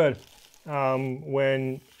so good.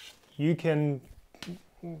 When you can,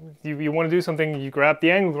 you want to do something, you grab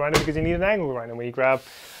the angle grinder because you need an angle grinder. When you grab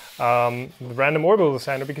the random orbital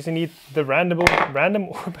sander because you need the random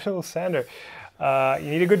orbital sander. You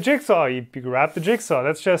need a good jigsaw. You grab the jigsaw.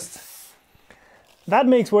 That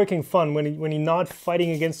makes working fun when you're not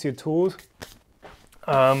fighting against your tools,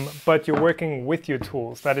 but you're working with your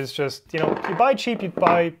tools. That is just, you know, you buy cheap, you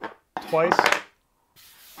buy twice.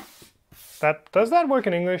 Does that work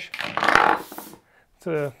in English?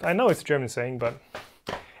 I know it's a German saying, but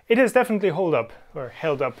it has definitely held up.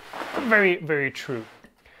 Very, very true.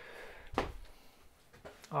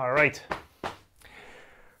 All right.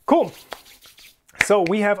 Cool. So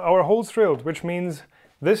we have our holes drilled, which means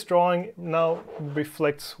this drawing now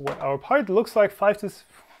reflects what our part looks like, 5 to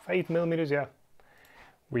 8mm, yeah.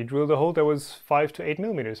 We drilled a hole that was 5 to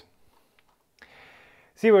 8mm.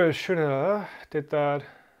 See where I should have did that.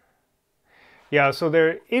 Yeah, so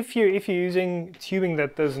if you're using tubing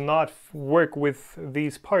that does not work with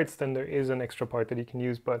these parts, then there is an extra part that you can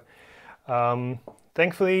use, but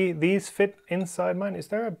thankfully these fit inside mine. Is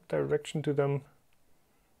there a direction to them?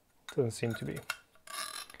 Doesn't seem to be.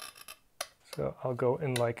 So I'll go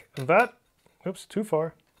in like that. Oops, too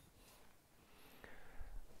far.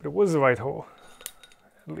 But it was the right hole,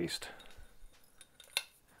 at least.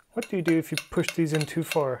 What do you do if you push these in too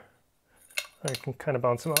far? I can kind of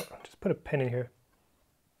bounce them out. Just put a pin in here.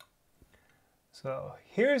 So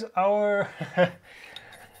here's our,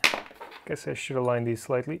 guess I should align these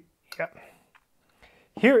slightly. Yeah.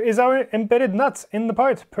 Here is our embedded nuts in the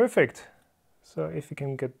part. Perfect. So if you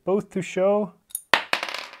can get both to show.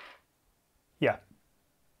 Yeah.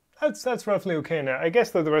 That's roughly okay now. I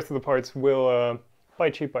guess that the rest of the parts will,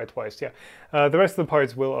 buy cheap, buy twice, yeah. The rest of the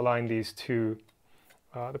parts will align these to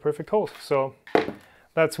the perfect holes. So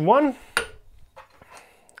that's one.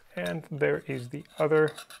 And there is the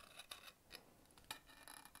other.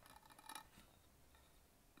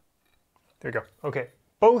 There you go. Okay,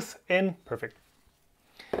 both in, perfect.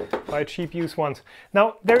 Buy cheap, use once.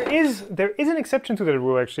 Now there is an exception to that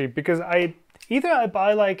rule actually, because I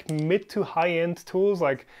buy like mid to high end tools,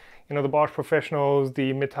 like, you know, the Bosch Professionals,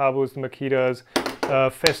 the Metabos, the Makitas,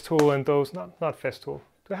 Festool, and those. Not Festool.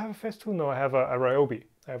 Do I have a Festool? No, I have a Ryobi.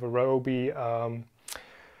 I have a Ryobi.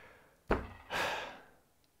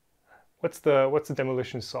 What's the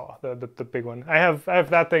demolition saw? The big one. I have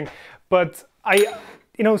that thing, but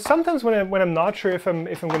you know, sometimes when I'm not sure if I'm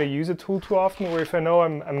going to use a tool too often, or if I know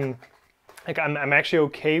I'm actually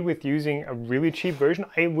okay with using a really cheap version,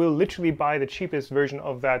 I will literally buy the cheapest version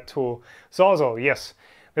of that tool. Sawzall, yes.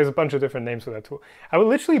 There's a bunch of different names for that tool. I will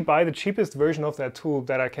literally buy the cheapest version of that tool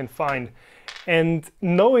that I can find, and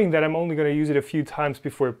knowing that I'm only going to use it a few times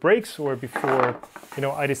before it breaks, or before, you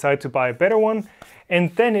know, I decide to buy a better one.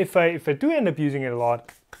 And then if I do end up using it a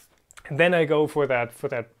lot, then I go for that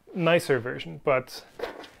nicer version. But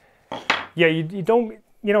yeah, you don't,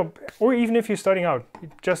 you know, or even if you're starting out,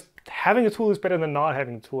 just having a tool is better than not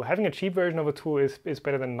having a tool. Having a cheap version of a tool is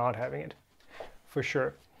better than not having it, for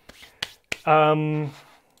sure.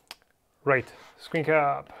 Right, screen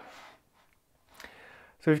cap.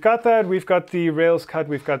 So we've got that, we've got the rails cut,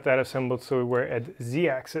 we've got that assembled, so we're at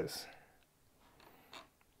Z-axis.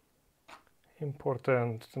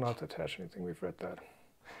 Important to not attach anything, we've read that.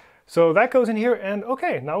 So that goes in here, and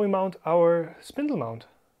okay, now we mount our spindle mount,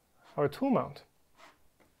 our tool mount.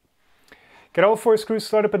 Get all 4 screws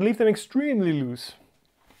started, but leave them extremely loose.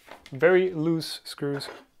 Very loose screws.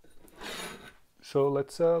 So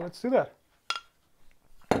let's do that.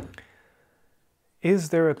 Is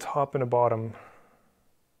there a top and a bottom?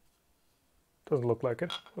 Doesn't look like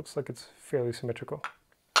it. Looks like it's fairly symmetrical.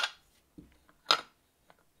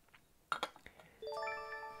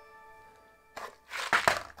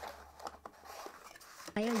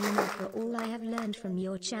 Why are you learned from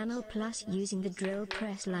your channel plus using the drill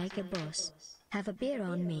press like a boss. Have a beer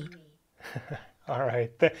on me. All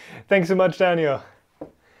right. Thanks so much, Daniel.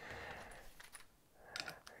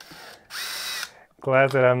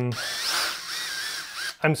 Glad that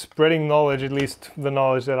I'm spreading knowledge, at least the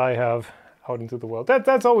knowledge that I have, out into the world.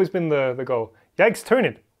 That's always been the goal. Yikes, turn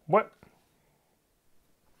it. What?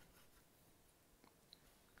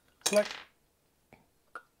 Select.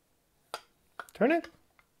 Turn it?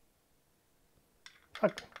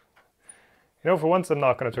 Fuck. You know, for once I'm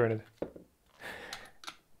not going to turn it.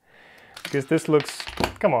 Because this looks,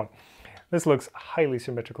 come on, this looks highly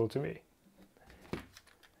symmetrical to me.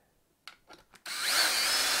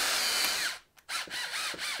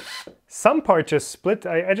 Some part just split.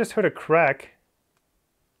 I just heard a crack.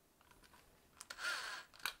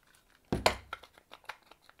 I'm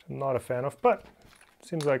not a fan of, but it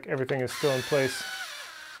seems like everything is still in place.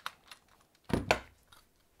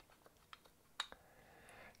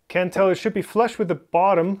 Can't tell, it should be flush with the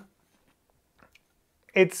bottom.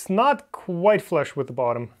 It's not quite flush with the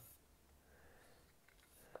bottom.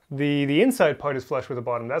 The inside part is flush with the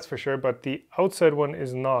bottom, that's for sure, but the outside one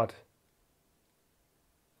is not.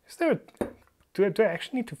 Is there a, do I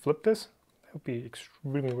actually need to flip this? That would be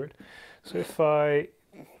extremely weird. So if I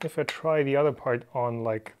try the other part on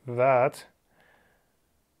like that,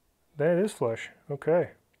 then it is flush. Okay.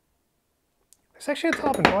 There's actually a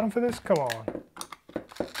top and bottom for this? Come on.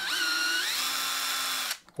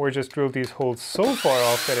 Or just drilled these holes so far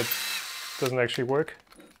off that it doesn't actually work.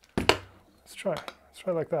 Let's try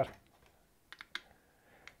like that.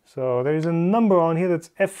 So there's a number on here that's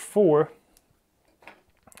F4.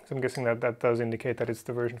 So I'm guessing that does indicate that it's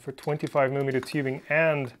the version for 25mm tubing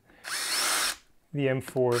and the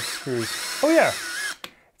M4 screws. Oh yeah,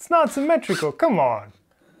 it's not symmetrical, come on.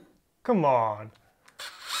 Come on.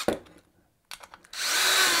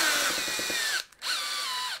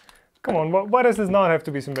 Come on, why does this not have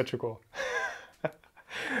to be symmetrical?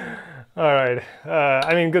 All right,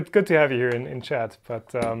 I mean, good to have you here in chat,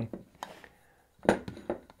 but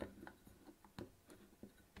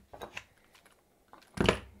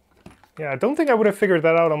yeah, I don't think I would have figured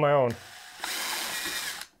that out on my own.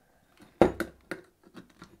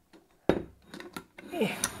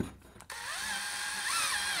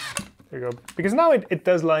 There you go, because now it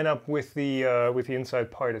does line up with the inside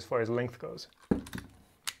part as far as length goes.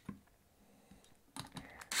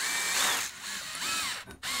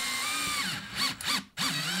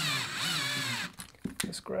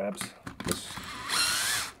 Grabs. This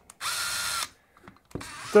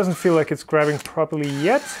doesn't feel like it's grabbing properly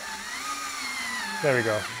yet. There we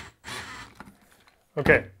go.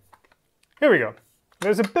 Okay, here we go.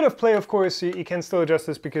 There's a bit of play, of course. You can still adjust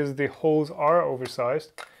this because the holes are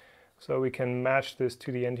oversized. So we can match this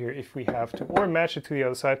to the end here if we have to, or match it to the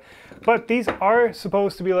other side. But these are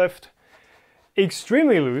supposed to be left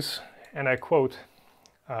extremely loose, and I quote.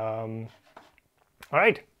 All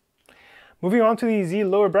right. Moving on to the Z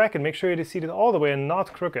lower bracket, make sure it is seated all the way and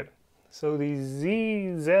not crooked. So the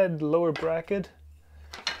ZZ lower bracket,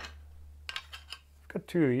 I've got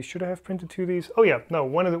two of these. Should I have printed two of these? Oh yeah, no,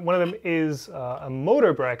 one of them is a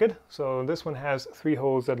motor bracket. So this one has 3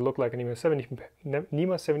 holes that look like a NEMA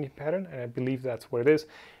 70 pattern, and I believe that's what it is.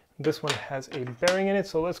 This one has a bearing in it,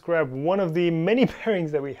 so let's grab one of the many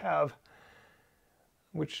bearings that we have,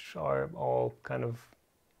 which are all kind of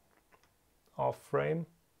off frame.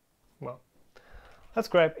 Well, let's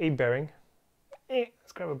grab a bearing.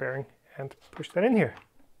 Let's grab a bearing and push that in here.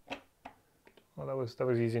 Well, that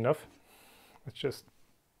was easy enough. It's just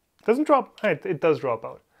doesn't drop. It does drop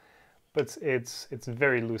out, but it's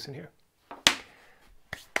very loose in here.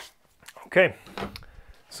 Okay,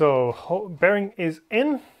 so bearing is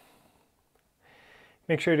in.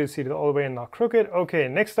 Make sure it is seated all the way and not crooked. Okay,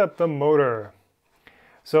 next up, the motor.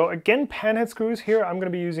 So again, panhead screws here. I'm going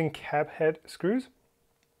to be using cap head screws.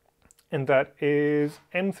 And that is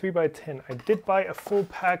M3x10. I did buy a full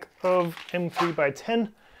pack of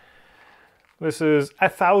M3x10. This is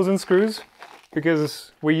 1,000 screws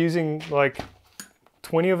because we're using like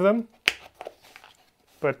 20 of them.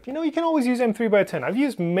 But you know, you can always use M3x10. I've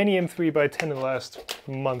used many M3x10 in the last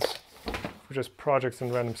months for just projects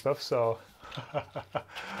and random stuff, so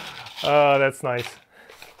that's nice.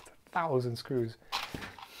 1,000 screws.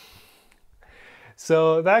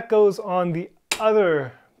 So that goes on the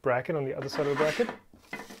other bracket, on the other side of the bracket.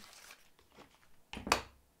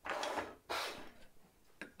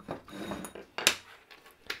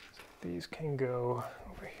 So these can go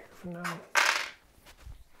over here for now.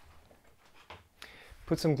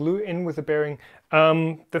 Put some glue in with the bearing.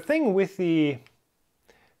 The thing with the,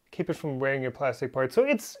 keep it from wearing your plastic part, so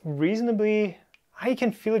it's reasonably, I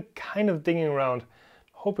can feel it kind of dinging around.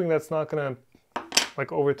 Hoping that's not gonna,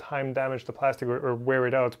 like, over time damage the plastic or wear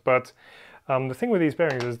it out. But the thing with these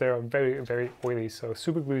bearings is they're very, very oily, so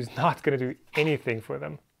super glue is not gonna do anything for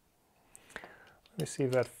them. Let me see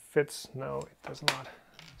if that fits. No, it does not.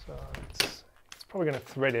 So it's probably gonna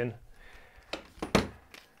thread in.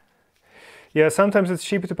 Yeah, sometimes it's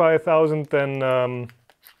cheaper to buy 1,000 than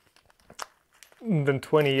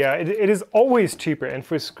 20. Yeah, it is always cheaper, and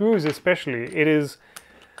for screws especially, it is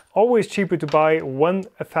always cheaper to buy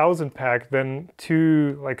 1,000 pack than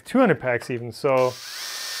 200 packs even. So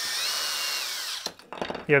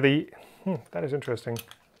yeah, that is interesting.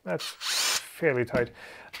 That's fairly tight.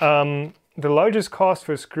 The largest cost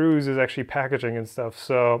for screws is actually packaging and stuff.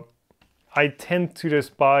 So I tend to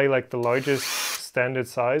just buy like the largest standard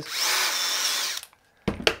size.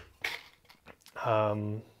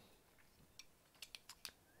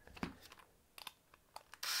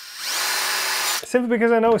 Simply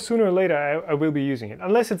because I know sooner or later I will be using it,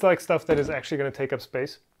 unless it's like stuff that is actually going to take up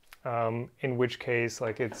space, in which case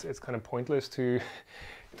like it's kind of pointless to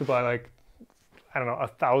buy like, I don't know,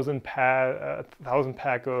 1,000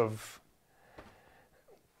 pack of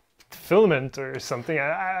filament or something.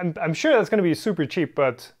 I'm sure that's going to be super cheap,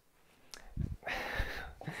 but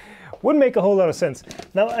wouldn't make a whole lot of sense.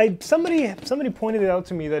 Now somebody pointed it out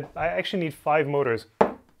to me that I actually need 5 motors.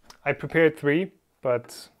 I prepared 3,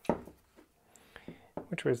 but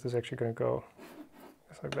which way is this actually going to go?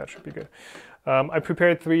 Looks like that should be good. I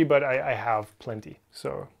prepared 3, but I have plenty.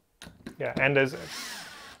 So yeah, and as you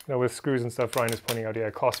know, with screws and stuff, Ryan is pointing out, yeah,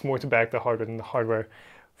 it costs more to bag the hardware than the hardware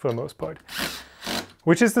for the most part.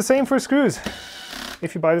 Which is the same for screws.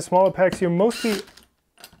 If you buy the smaller packs, you're mostly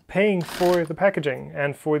paying for the packaging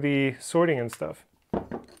and for the sorting and stuff.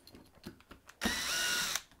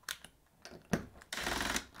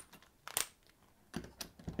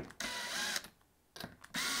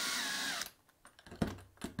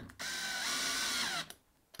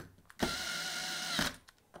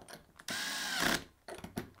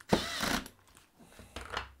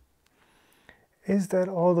 Is that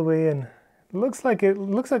all the way in? Looks like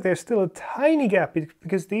there's still a tiny gap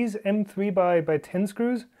because these M3 by 10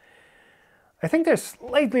 screws, I think they're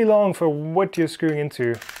slightly long for what you're screwing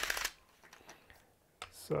into.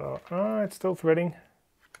 So, it's still threading.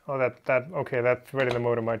 Oh, okay, that thread in the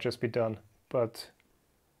motor might just be done, but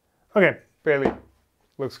okay, barely.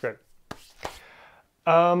 Looks good.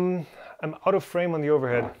 I'm out of frame on the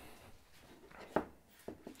overhead.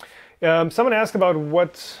 Someone asked about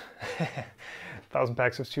what 1,000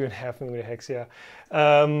 packs of 2.5mm hex, yeah.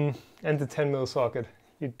 And the 10mm socket,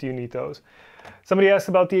 you do need those. Somebody asked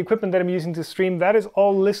about the equipment that I'm using to stream. That is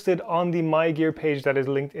all listed on the My Gear page that is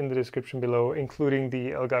linked in the description below, including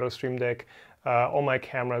the Elgato Stream Deck, all my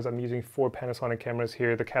cameras. I'm using 4 Panasonic cameras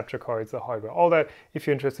here, the capture cards, the hardware, all that. If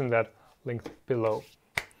you're interested in that, linked below.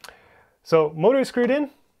 So motor is screwed in.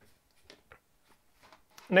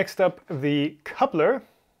 Next up, the coupler.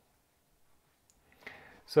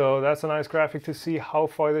 So that's a nice graphic to see how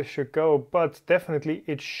far this should go, but definitely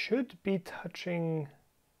it should be touching.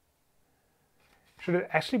 Should it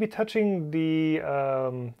actually be touching the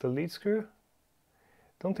lead screw?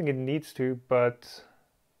 Don't think it needs to, but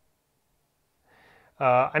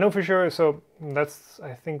I know for sure. So that's,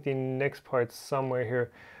 I think, the next part somewhere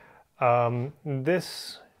here.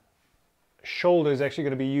 This shoulder is actually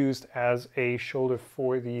going to be used as a shoulder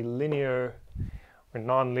for the linear or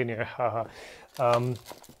non-linear, haha.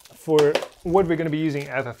 For what we're going to be using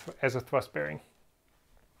as a thrust bearing.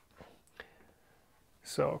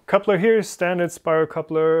 So coupler here, standard spiral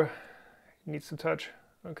coupler, needs to touch.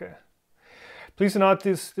 Okay. Please do not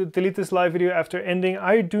delete this live video after ending.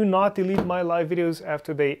 I do not delete my live videos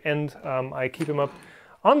after they end. I keep them up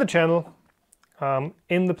on the channel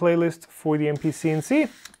in the playlist for the MPCNC. Is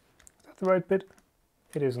that the right bit?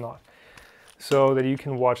 It is not. So that you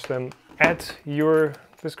can watch them at your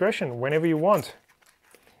discretion whenever you want.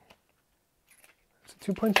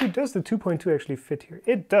 2.2, does the 2.2 actually fit here?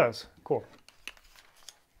 It does, cool.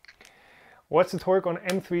 What's the torque on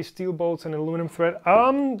M3 steel bolts and aluminum thread?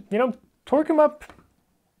 You know, torque them up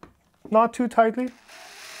not too tightly.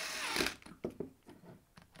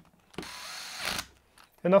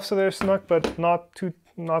 Enough so they're snug, but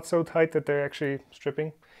not so tight that they're actually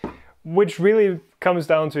stripping. Which really comes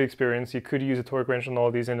down to experience. You could use a torque wrench on all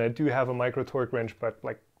these, and I do have a micro torque wrench, but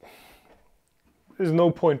like, there's no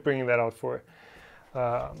point bringing that out for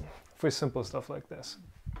simple stuff like this.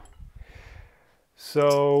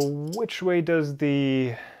 So which way does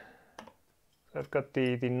the, I've got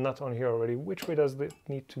the nut on here already, which way does it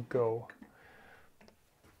need to go?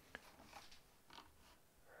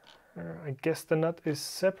 I guess the nut is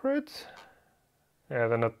separate. Yeah,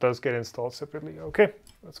 the nut does get installed separately. Okay,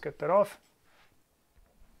 let's get that off.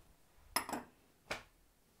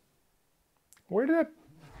 Where did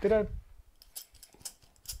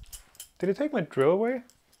it take my drill away?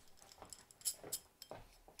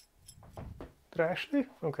 Did I actually?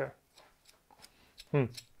 Okay. I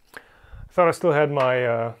thought I still had my,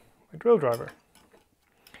 my drill driver.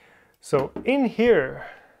 So in here,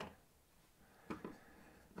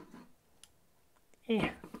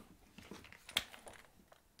 yeah,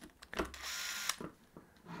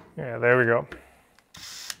 there we go.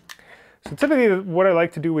 So typically what I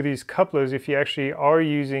like to do with these couplers, if you actually are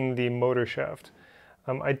using the motor shaft,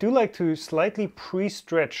 I do like to slightly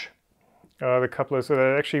pre-stretch the coupler so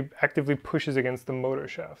that it actually actively pushes against the motor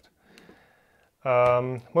shaft.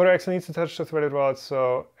 Motor axle needs to touch the threaded rod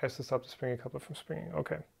so as to stop the springy coupler from springing.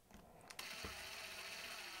 Okay.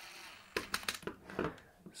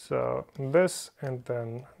 So this and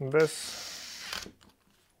then this.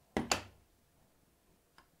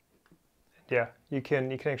 Yeah, you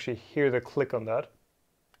can actually hear the click on that.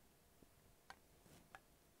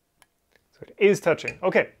 So it is touching.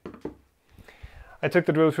 Okay. I took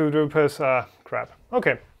the drill through the drill press. Crap.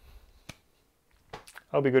 Okay.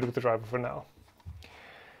 I'll be good with the driver for now.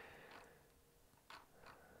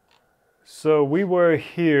 So we were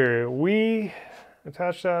here. We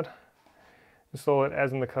attached that, install it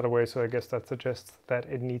as in the cutaway, so I guess that suggests that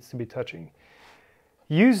it needs to be touching.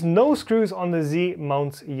 Use no screws on the Z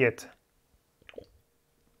mounts yet.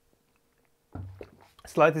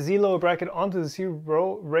 Slide the Z lower bracket onto the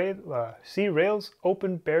C rails.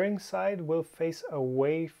 Open bearing side will face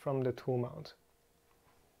away from the tool mount.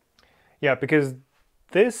 Yeah, because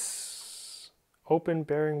this open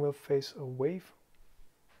bearing will face away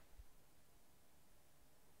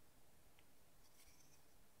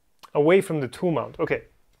from the tool mount. Okay,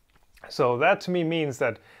 so that to me means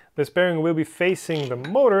that this bearing will be facing the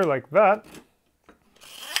motor like that.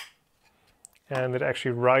 And it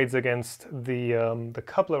actually rides against the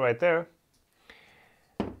coupler right there.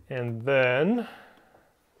 And then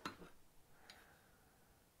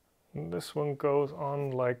this one goes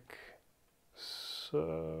on like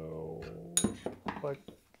so, like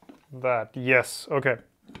that. Yes, okay.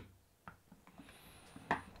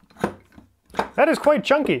 That is quite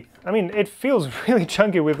chunky. I mean, it feels really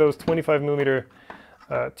chunky with those 25mm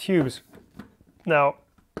tubes. Now,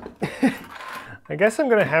 I guess I'm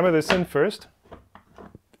gonna hammer this in first.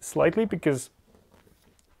 Slightly, because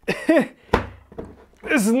this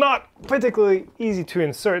is not particularly easy to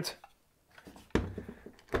insert.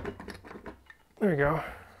 There we go.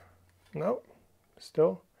 No,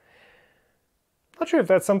 still. Not sure if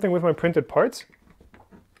that's something with my printed parts.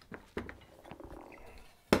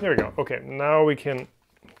 There we go. Okay, now we can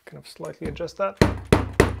kind of slightly adjust that.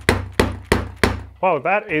 Wow,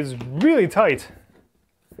 that is really tight.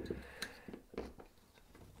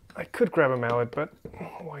 I could grab a mallet, but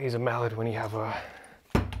why use a mallet when you have a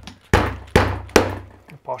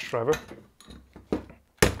Bosch driver?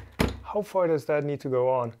 How far does that need to go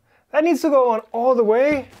on? That needs to go on all the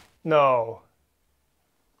way? No.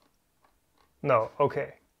 No,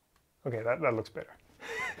 okay. Okay, that looks better.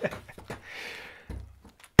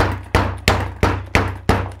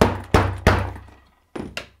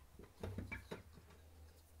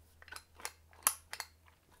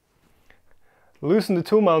 Loosen the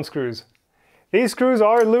tool mount screws. These screws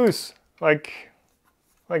are loose. Like,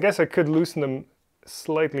 I guess I could loosen them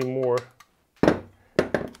slightly more.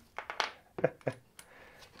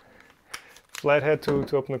 Flathead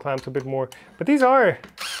to open the clamp a bit more. But these are,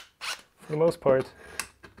 for the most part,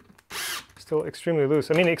 still extremely loose.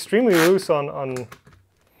 I mean, extremely loose in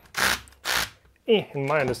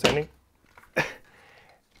my understanding.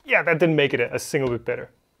 Yeah, that didn't make it a single bit better.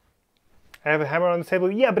 I have a hammer on the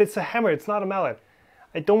table. Yeah, but it's a hammer, it's not a mallet.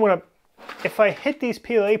 I don't want to... If I hit these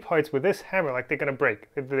PLA parts with this hammer, like, they're going to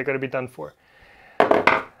break. They're going to be done for.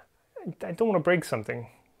 I don't want to break something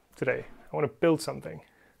today. I want to build something.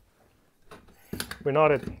 We're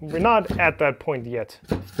not at that point yet.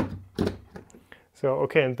 So,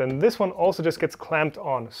 okay, and then this one also just gets clamped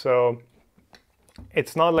on. So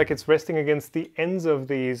it's not like it's resting against the ends of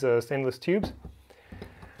these stainless tubes.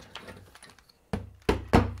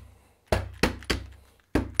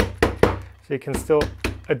 So you can still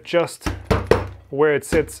adjust where it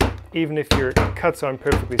sits, even if your cuts aren't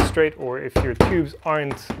perfectly straight or if your tubes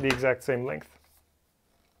aren't the exact same length.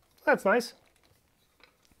 That's nice.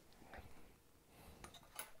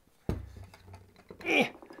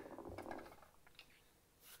 Hey,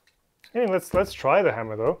 let's try the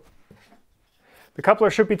hammer though. The coupler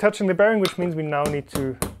should be touching the bearing, which means we now need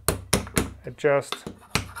to adjust.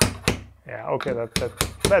 Yeah, okay,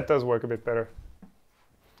 that does work a bit better.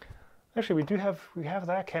 Actually, we have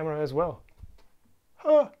that camera as well.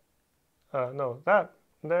 Huh. No, that,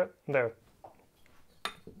 there.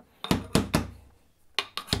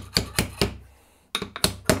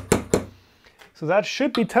 So that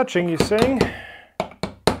should be touching, you're saying?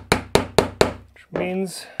 Which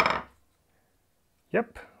means,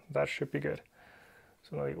 yep, that should be good.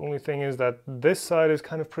 So now the only thing is that this side is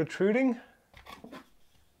kind of protruding.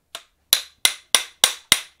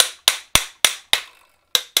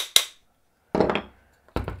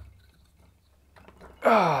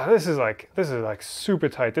 This is like super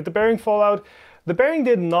tight. Did the bearing fall out? The bearing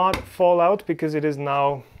did not fall out because it is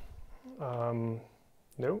now,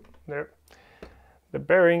 no, there. The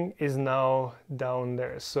bearing is now down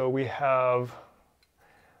there. So we have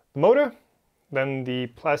the motor, then the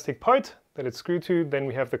plastic part that it's screwed to, then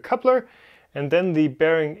we have the coupler, and then the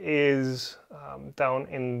bearing is down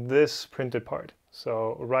in this printed part.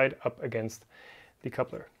 So right up against the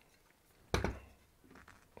coupler.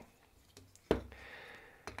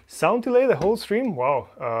 Sound delay the whole stream? Wow.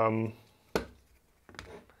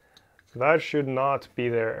 That should not be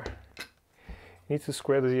there. Need to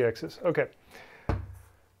square the z-axis. Okay.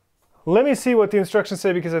 Let me see what the instructions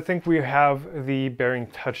say, because I think we have the bearing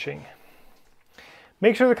touching.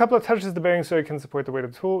 Make sure the coupler touches the bearing so it can support the weight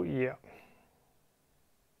of the tool. Yeah.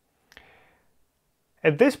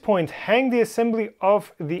 At this point, hang the assembly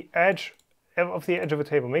off the edge of a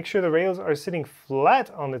table. Make sure the rails are sitting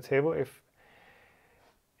flat on the table.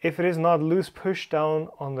 If it is not loose, push down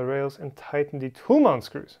on the rails and tighten the tool mount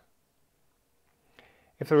screws.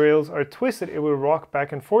 If the rails are twisted, it will rock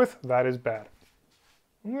back and forth. That is bad.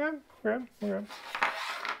 Okay.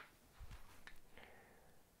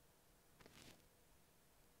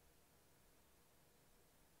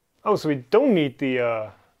 Oh, so we don't need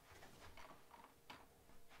the,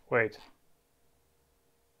 wait.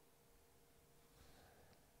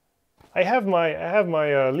 I have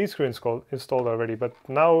my lead screw installed already, but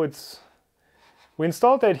now we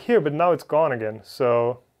installed that here, but now it's gone again.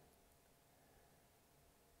 So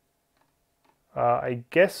I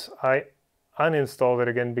guess I uninstalled it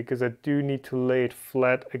again, because I do need to lay it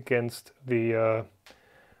flat against the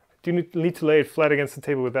need to lay it flat against the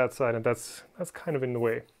table with that side, and that's kind of in the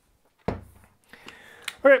way.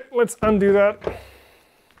 Okay, let's undo that.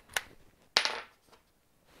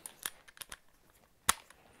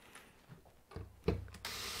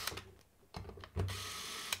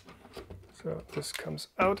 So this comes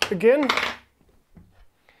out again.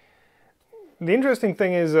 The interesting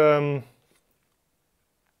thing is, of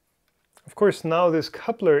course, now this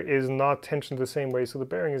coupler is not tensioned the same way, so the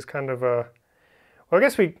bearing is kind of well, I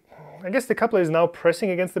guess the coupler is now pressing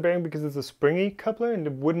against the bearing because it's a springy coupler, and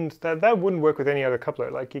that wouldn't work with any other coupler.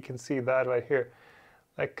 Like you can see that right here,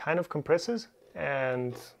 like kind of compresses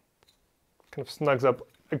and kind of snugs up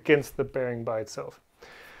against the bearing by itself.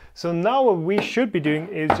 So now what we should be doing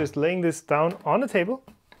is just laying this down on the table.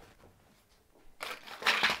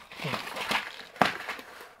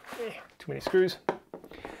 Too many screws.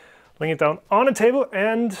 Laying it down on a table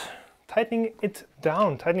and tightening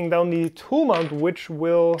down the tool mount, which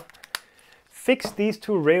will fix these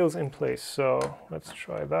two rails in place. So let's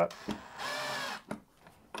try that.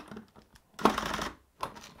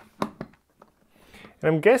 And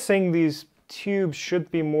I'm guessing these tubes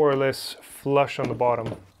should be more or less flush on the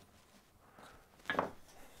bottom.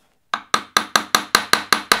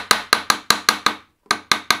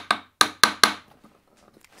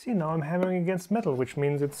 See, now I'm hammering against metal, which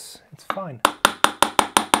means it's fine.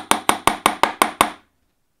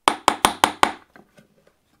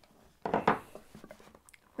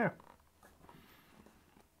 There.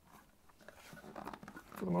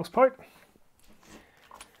 For the most part.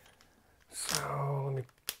 So let me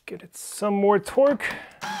get it some more torque.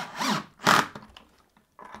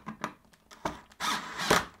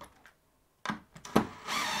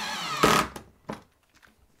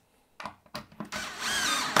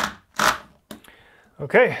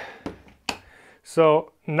 Okay,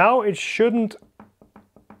 so now it shouldn't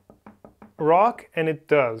rock, and it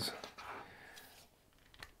does.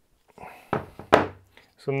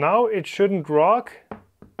 So now it shouldn't rock,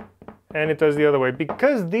 and it does the other way.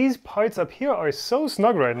 Because these parts up here are so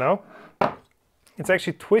snug right now, it's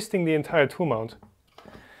actually twisting the entire tool mount.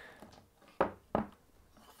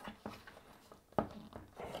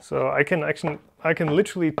 So I can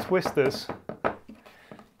literally twist this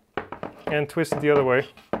and twist it the other way,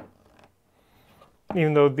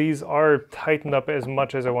 even though these are tightened up as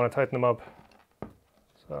much as I want to tighten them up.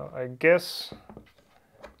 So I guess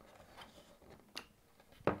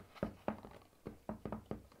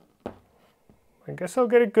I'll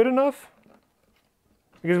get it good enough,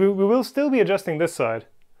 because we will still be adjusting this side.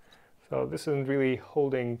 So this isn't really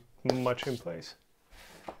holding much in place.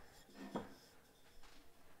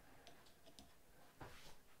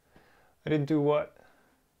 I didn't do what?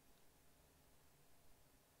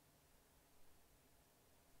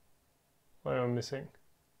 What am I missing?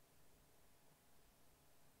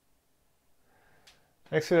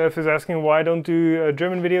 XLF is asking why I don't do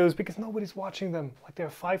German videos, because nobody's watching them. Like, there are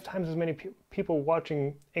 5 times as many people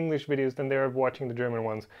watching English videos than there are watching the German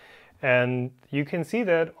ones. And you can see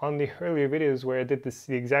that on the earlier videos where I did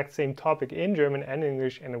the exact same topic in German and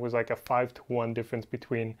English, and it was like a 5-to-1 difference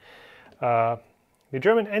between the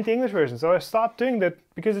German and the English version. So I stopped doing that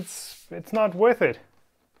because it's not worth it.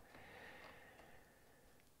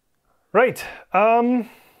 Right,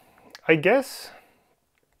 I guess.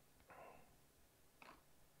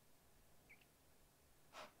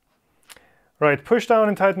 Right, push down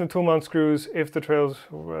and tighten the tool mount screws if the trails,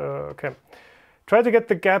 okay. Try to get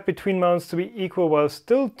the gap between mounts to be equal while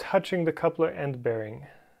still touching the coupler and bearing.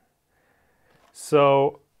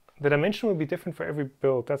 So the dimension will be different for every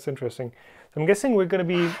build. That's interesting. So I'm guessing we're going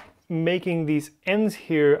to be making these ends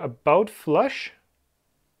here about flush.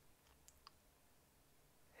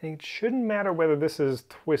 And it shouldn't matter whether this is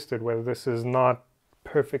twisted, whether this is not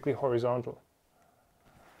perfectly horizontal.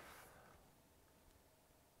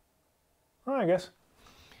 Oh, I guess.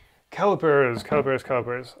 Calipers, calipers,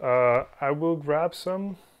 calipers. I will grab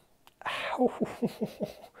some. Ow. You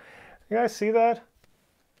guys see that?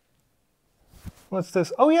 What's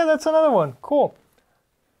this? Oh yeah, that's another one. Cool.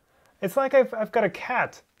 It's like I've got a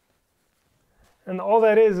cat. And all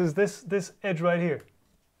that is this edge right here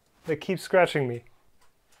that keeps scratching me.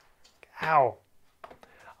 Ow.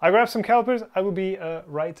 I grabbed some calipers. I will be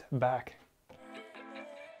right back.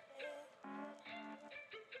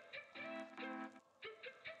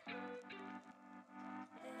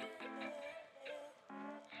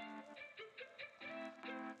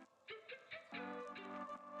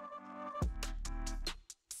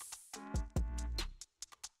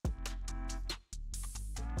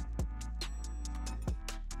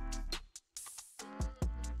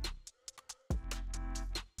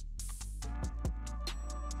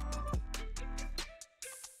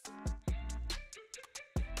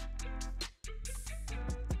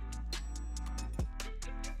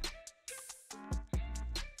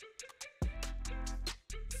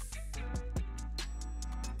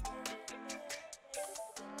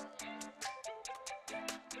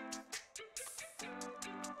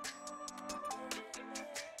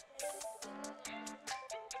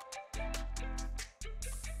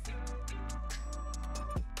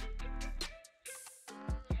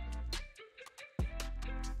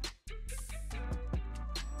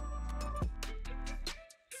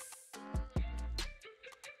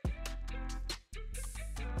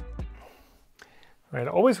 Right,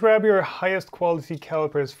 always grab your highest quality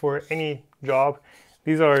calipers for any job.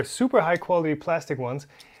 These are super high quality plastic ones,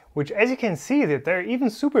 which, as you can see, that they're even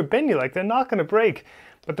super bendy, like they're not gonna break.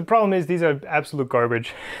 But the problem is these are absolute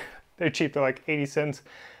garbage. They're cheap, they're like 80 cents.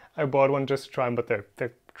 I bought one just to try them, but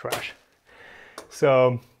they're trash.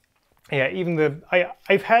 So yeah, even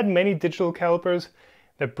I've had many digital calipers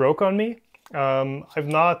that broke on me.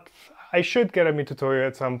 I should get a Mi tutorial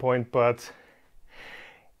at some point, but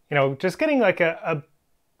you know, just getting like a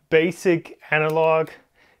basic analog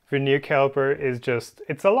vernier caliper is just,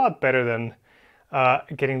 it's a lot better than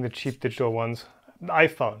getting the cheap digital ones. I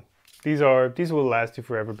found these will last you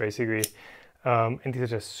forever basically, and these are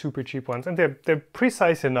just super cheap ones, and they're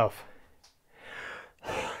precise enough.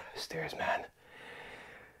 Stairs, man.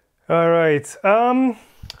 All right,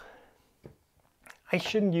 I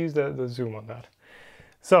shouldn't use the zoom on that.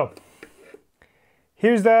 So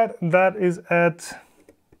here's that is at,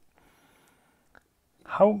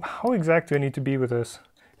 how exact do I need to be with this?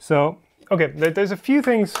 So, okay, there's a few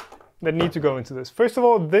things that need to go into this. First of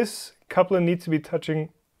all, this coupler needs to be touching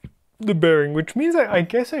the bearing, which means I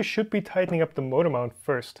guess I should be tightening up the motor mount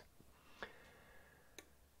first.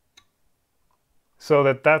 So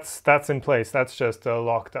that's in place, that's just a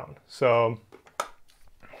lockdown. So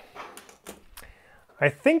I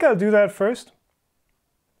think I'll do that first.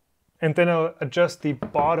 And then I'll adjust the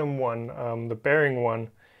bottom one, the bearing one,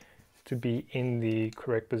 to be in the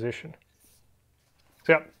correct position.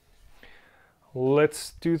 So yeah,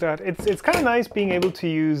 let's do that. It's kind of nice being able to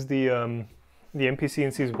use the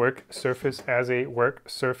MPCNC's work surface as a work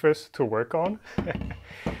surface to work on.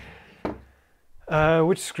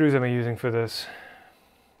 Which screws am I using for this?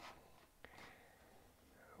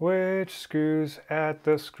 Which screws at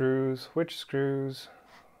the screws? Which screws?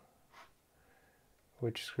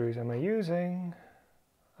 Which screws am I using?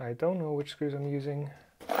 I don't know which screws I'm using.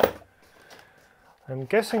 I'm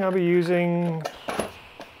guessing I'll be using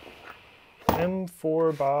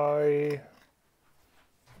M4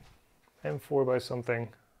 by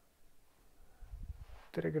something.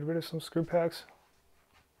 Did I get rid of some screw packs?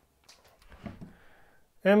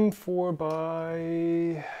 M4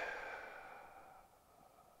 by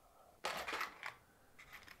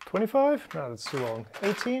 25? No, that's too long.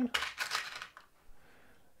 18?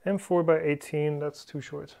 M4 by 18, that's too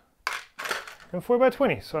short. M4 by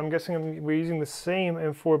 20, so I'm guessing we're using the same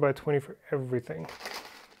M4 by 20 for everything.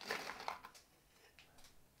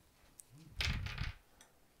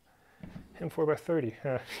 M4 by 30.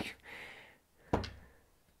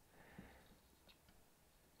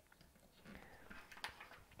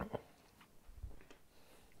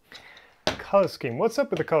 Color scheme. What's up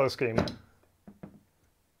with the color scheme?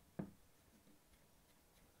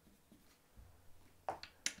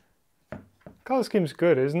 Color scheme's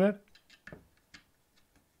good, isn't it?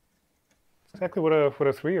 Exactly what a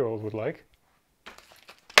 3-year-old would like.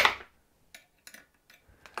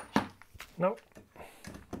 No.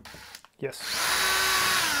 Yes.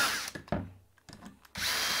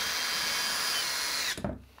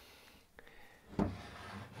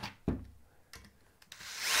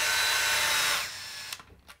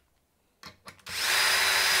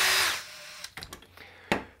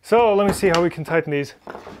 So let me see how we can tighten these.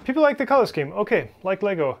 People like the color scheme. Okay, like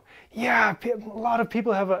Lego. Yeah, a lot of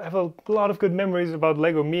people have a lot of good memories about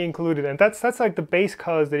Lego, me included, and that's like the base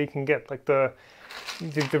colors that you can get, like the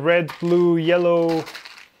red, blue, yellow.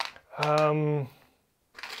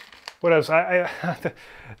 What else? The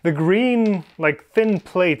green, like thin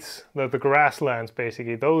plates, the grasslands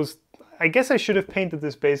basically. Those, I guess I should have painted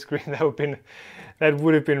this base green. That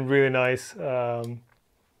would have been really nice.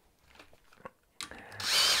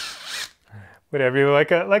 Whatever.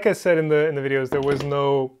 Like I said in the videos, there was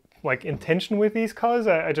no like intention with these colors.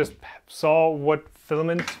 I just saw what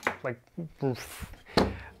filament, like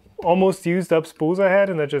almost used up spools I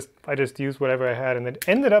had, and I just used whatever I had, and it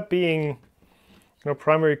ended up being, you know,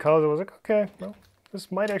 primary colors. I was like, okay, well,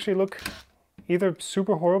 this might actually look either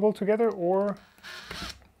super horrible together or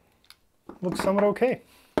look somewhat okay.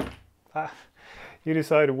 You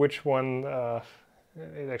decide which one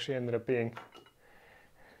it actually ended up being.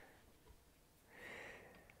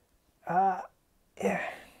 Yeah.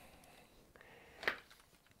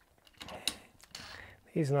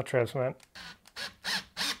 These nut traps, man.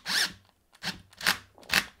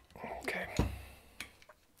 Okay.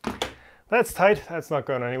 That's tight. That's not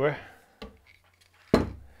going anywhere.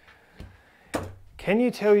 Can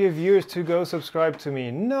you tell your viewers to go subscribe to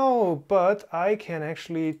me? No, but I can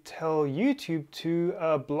actually tell YouTube to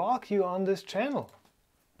block you on this channel.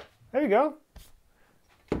 There you go.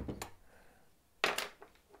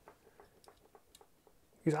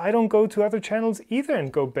 Because I don't go to other channels either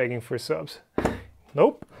and go begging for subs.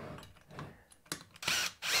 Nope.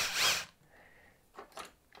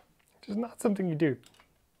 Just not something you do.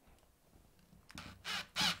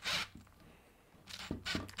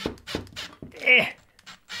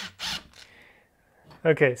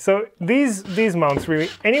 Okay, so these mounts really,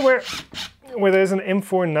 anywhere where there's an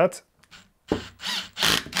M4 nut,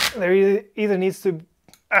 there either needs to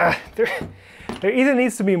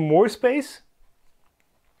be more space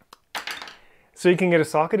so you can get a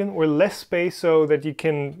socket in, or less space so that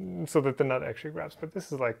the nut actually grabs. But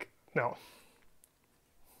this is like, no.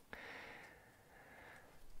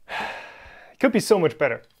 It could be so much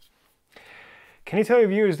better. Can you tell your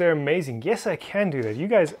viewers they're amazing? Yes, I can do that. You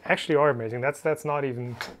guys actually are amazing. That's not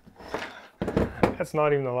even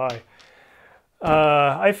a lie.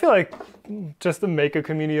 I feel like just the maker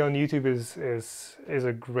community on YouTube is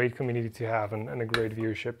a great community to have, and a great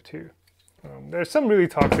viewership too. There's some really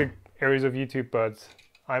toxic areas of YouTube, but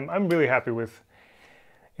I'm really happy with,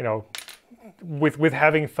 you know, with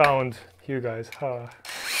having found you guys. How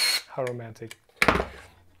romantic.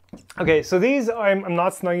 Okay, so these I'm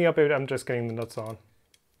not snugging up it, I'm just getting the nuts on.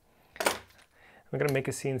 I'm gonna make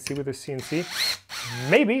a CNC with a CNC.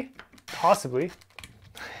 Maybe, possibly.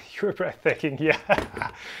 You're breathtaking,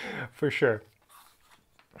 yeah, for sure.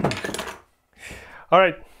 All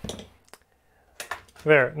right,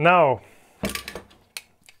 there, now,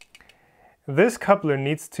 this coupler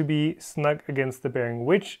needs to be snug against the bearing,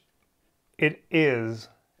 which it is,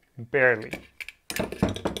 barely.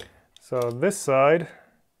 So this side,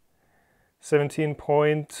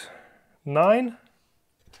 17.9. I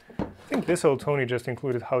think this old Tony just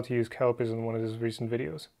included how to use calipers in one of his recent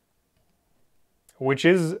videos, which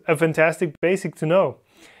is a fantastic basic to know.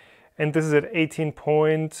 And this is at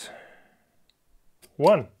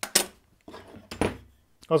 18.1.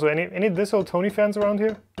 Also, any this old Tony fans around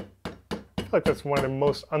here? I feel like that's one of the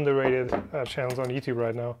most underrated channels on YouTube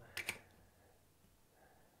right now.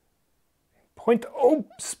 Oh,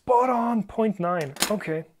 spot on, 0.9.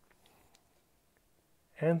 Okay.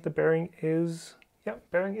 And the bearing is, yeah,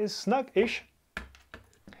 bearing is snug-ish.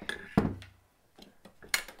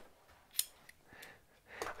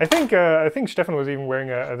 I think Stefan was even wearing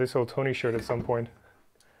this old Tony shirt at some point.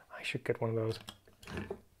 I should get one of those.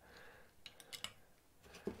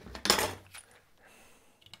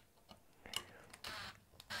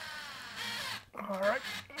 All right,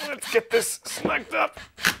 let's get this snugged up.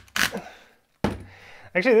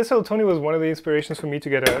 Actually, this old Tony was one of the inspirations for me to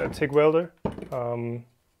get a TIG welder,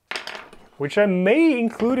 which I may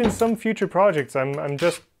include in some future projects. I'm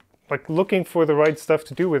just like looking for the right stuff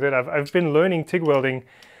to do with it. I've been learning TIG welding.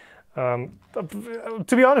 To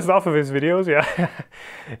be honest, off of his videos, yeah.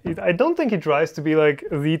 I don't think he tries to be like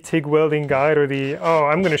the TIG welding guide or the, oh,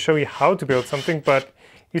 I'm going to show you how to build something, but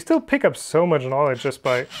you still pick up so much knowledge just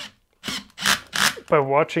by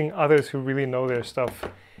watching others who really know their stuff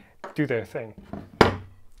do their thing.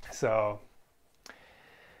 So,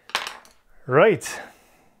 right.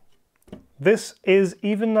 This is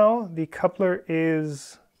even now. The coupler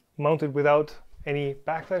is mounted without any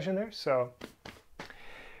backlash in there, so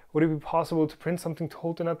would it be possible to print something to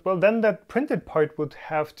hold the nut? Well, then that printed part would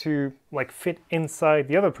have to like fit inside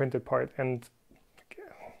the other printed part, and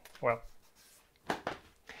well.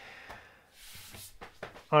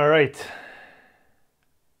 All right.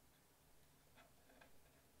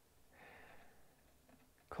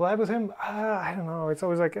 Collab with him? I don't know. It's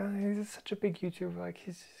always like he's such a big YouTuber. Like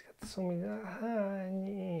he's got so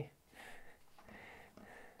many.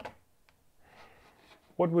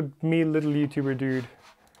 What would me, little YouTuber dude,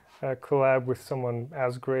 collab with someone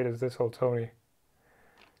as great as this old Tony?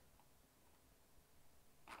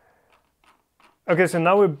 Okay, so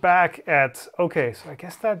now we're back at, okay, so I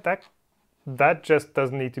guess that just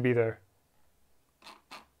doesn't need to be there.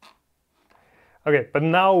 Okay, but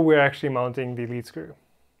now we're actually mounting the lead screw.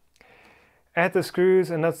 Add the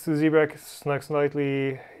screws and nuts to the Z-bracket, snug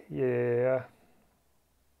slightly, yeah.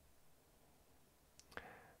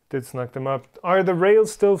 Did snug them up. Are the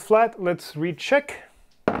rails still flat? Let's recheck.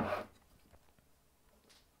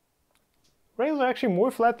 Rails are actually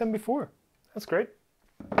more flat than before. That's great.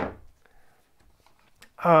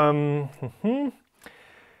 Add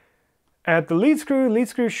the lead screw. Lead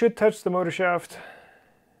screw should touch the motor shaft.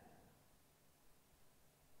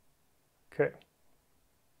 Okay.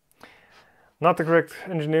 Not the correct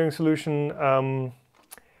engineering solution.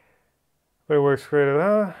 But it works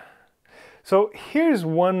great. So here's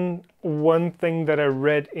one thing that I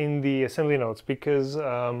read in the assembly notes, because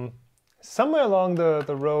somewhere along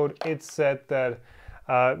the road it said that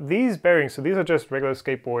these bearings, so these are just regular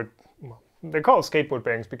skateboard, well, they're called skateboard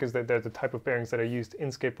bearings because they're the type of bearings that are used in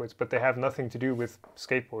skateboards, but they have nothing to do with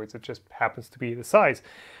skateboards. It just happens to be the size.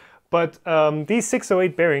 But these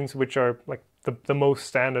 608 bearings, which are like the most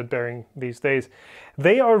standard bearing these days,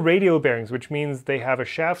 they are radial bearings, which means they have a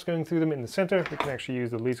shaft going through them in the center. We can actually use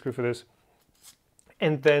the lead screw for this.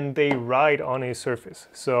 And then they ride on a surface.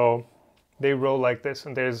 So they roll like this,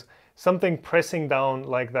 and there's something pressing down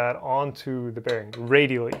like that onto the bearing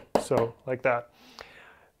radially, so like that.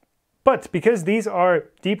 But because these are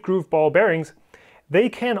deep groove ball bearings, they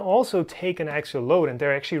can also take an axial load, and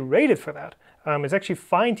they're actually rated for that. It's actually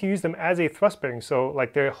fine to use them as a thrust bearing. So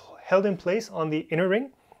like they're held in place on the inner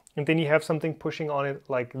ring, and then you have something pushing on it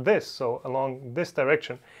like this, so along this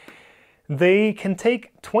direction. They can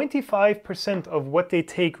take 25% of what they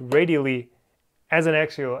take radially as an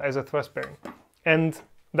axial, as a thrust bearing. And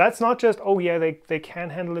that's not just, oh yeah, they can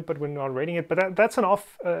handle it, but we're not rating it. But that's an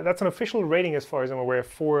official rating as far as I'm aware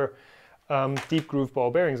for deep groove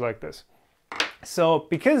ball bearings like this. So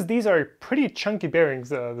because these are pretty chunky bearings,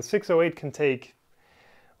 the 608 can take,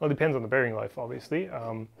 well, it depends on the bearing life, obviously.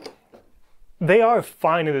 They are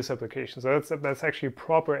fine in this application. So that's actually a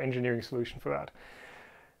proper engineering solution for that.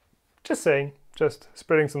 Just saying, just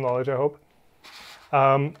spreading some knowledge, I hope.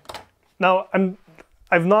 Now,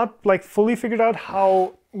 I've not like fully figured out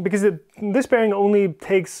how, because this bearing only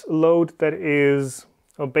takes load that is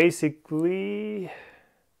basically,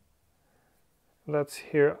 that's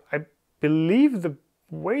here. I believe the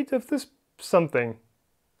weight of this something.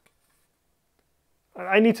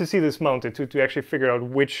 I need to see this mounted to actually figure out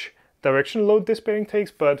which direction load this bearing takes,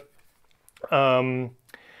 but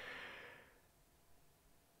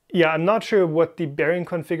yeah, I'm not sure what the bearing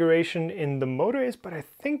configuration in the motor is, but I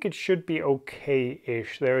think it should be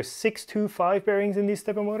okay-ish. There are 625 bearings in these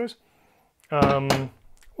stepper motors,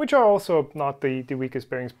 which are also not the weakest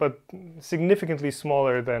bearings, but significantly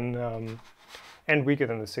smaller than and weaker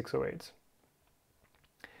than the 608s.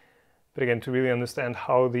 But again, to really understand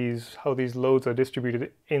how these loads are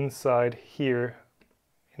distributed inside here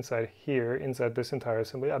inside here, inside this entire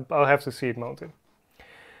assembly. I'll have to see it mounted.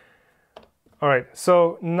 All right,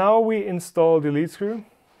 so now we install the lead screw.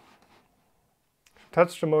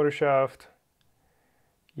 Touch the motor shaft.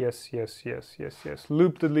 Yes, yes, yes, yes, yes.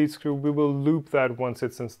 Loop the lead screw. We will loop that once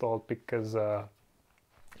it's installed because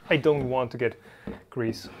I don't want to get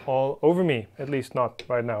grease all over me, at least not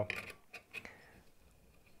right now.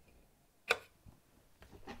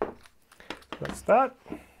 That's that.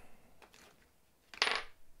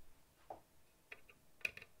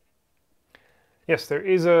 Yes, there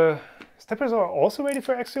is a... Steppers are also rated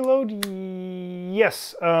for extra load?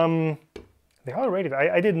 Yes, they are rated.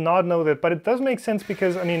 I did not know that, but it does make sense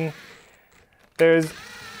because, I mean, there's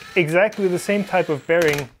exactly the same type of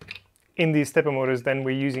bearing in these stepper motors than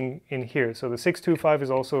we're using in here. So the 625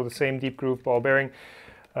 is also the same deep groove ball bearing,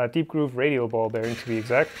 deep groove radial ball bearing to be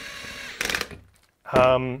exact.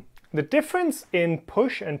 The difference in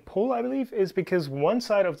push and pull, I believe, is because one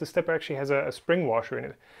side of the stepper actually has a spring washer in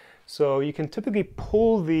it. So you can typically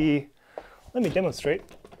pull the... Let me demonstrate.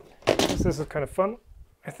 This is kind of fun.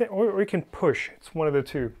 I think, or you can push. It's one of the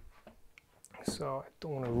two. So I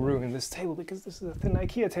don't want to ruin this table because this is a thin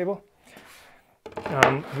IKEA table.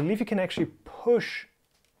 I believe you can actually push.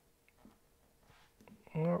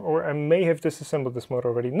 Or I may have disassembled this motor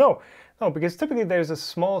already. No, because typically there's a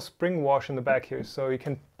small spring wash in the back here. So you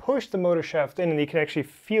can push the motor shaft in and you can actually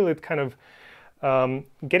feel it kind of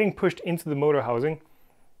getting pushed into the motor housing.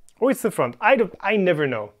 Or it's the front. I never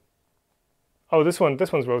know. Oh, this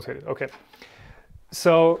one's rotated. Okay.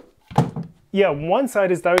 So, yeah, one side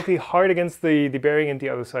is directly hard against the bearing and the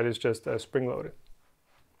other side is just spring-loaded.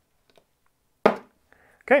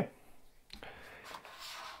 Okay.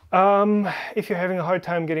 If you're having a hard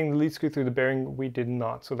time getting the lead screw through the bearing, we did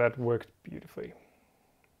not, so that worked beautifully.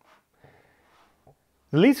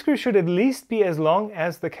 The lead screw should at least be as long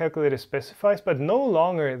as the calculator specifies, but no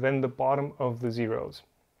longer than the bottom of the zeros.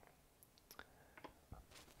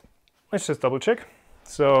 Let's just double check.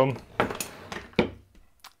 So,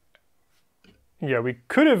 yeah, we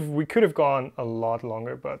could have gone a lot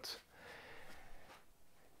longer, but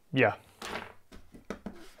yeah,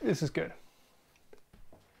 this is good.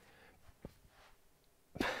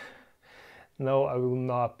 No, I will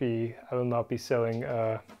not be selling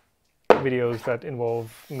videos that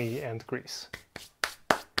involve me and grease.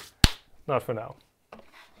 Not for now.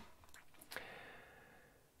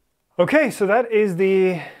 Okay, so that is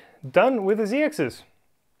done with the Z-axis.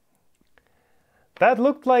 That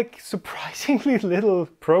looked like surprisingly little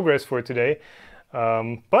progress for today,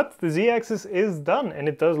 but the Z-axis is done and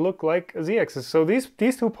it does look like a Z-axis. So these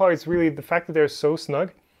two parts, really, the fact that they're so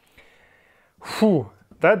snug, whew,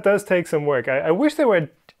 that does take some work. I wish they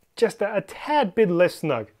were just a tad bit less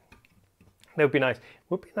snug. That would be nice. It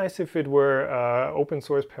would be nice if it were open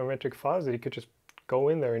source parametric files that you could just go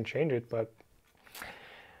in there and change it, but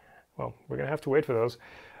well, we're gonna have to wait for those.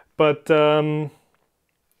 But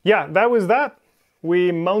yeah, that was that.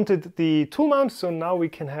 We mounted the tool mount, so now we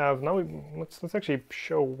can have, let's actually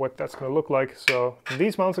show what that's gonna look like. So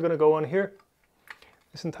these mounts are gonna go on here.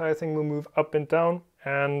 This entire thing will move up and down,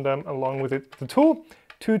 and along with it, the tool.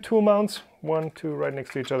 Two tool mounts, 1, 2 right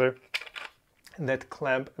next to each other, and that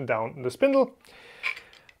clamp down the spindle.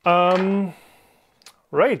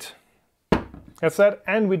 Right. That's that,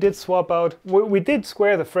 and we did swap out, we did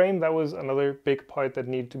square the frame. That was another big part that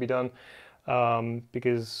needed to be done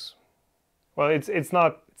because, well, it's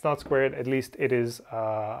not squared, at least it is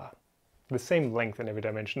the same length in every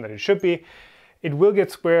dimension that it should be. It will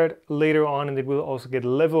get squared later on and it will also get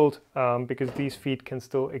leveled because these feet can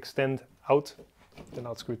still extend out. They're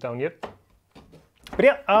not screwed down yet. But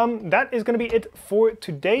yeah, that is going to be it for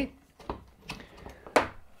today.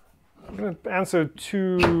 I'm going to answer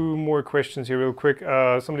 2 more questions here real quick.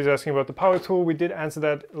 Somebody's asking about the power tool. We did answer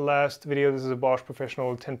that last video. This is a Bosch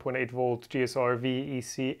Professional 10.8 volt GSR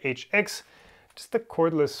VEC HX. Just a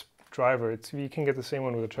cordless driver. You can get the same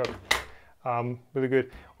one with a truck. Really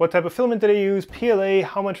good. What type of filament did I use? PLA.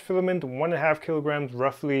 How much filament? 1.5 kilograms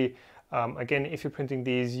roughly. Again, if you're printing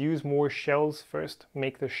these, use more shells first.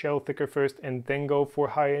 Make the shell thicker first and then go for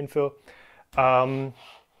higher infill.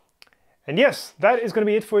 And yes, that is going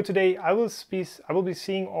to be it for today. I will be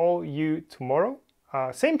seeing all you tomorrow.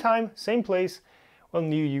 Same time, same place, well,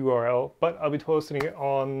 new URL, but I'll be posting it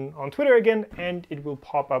on Twitter again, and it will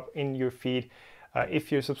pop up in your feed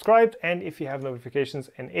if you're subscribed, and if you have notifications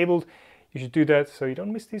enabled, you should do that so you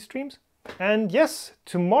don't miss these streams. And yes,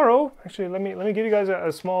 tomorrow, actually, let me give you guys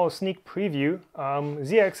a small sneak preview.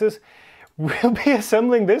 Z-axis, we'll be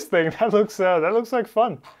assembling this thing. That looks like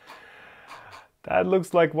fun. That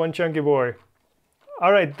looks like one chunky boy.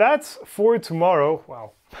 All right, that's for tomorrow.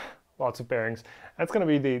 Wow, lots of bearings. That's going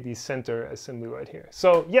to be the center assembly right here.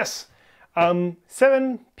 So yes, 7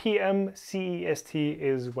 p.m. CEST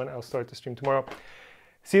is when I'll start the stream tomorrow.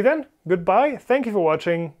 See you then. Goodbye. Thank you for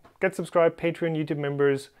watching. Get subscribed, Patreon, YouTube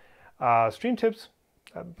members, stream tips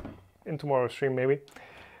in tomorrow's stream maybe.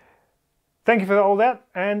 Thank you for all that,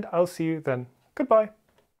 and I'll see you then. Goodbye.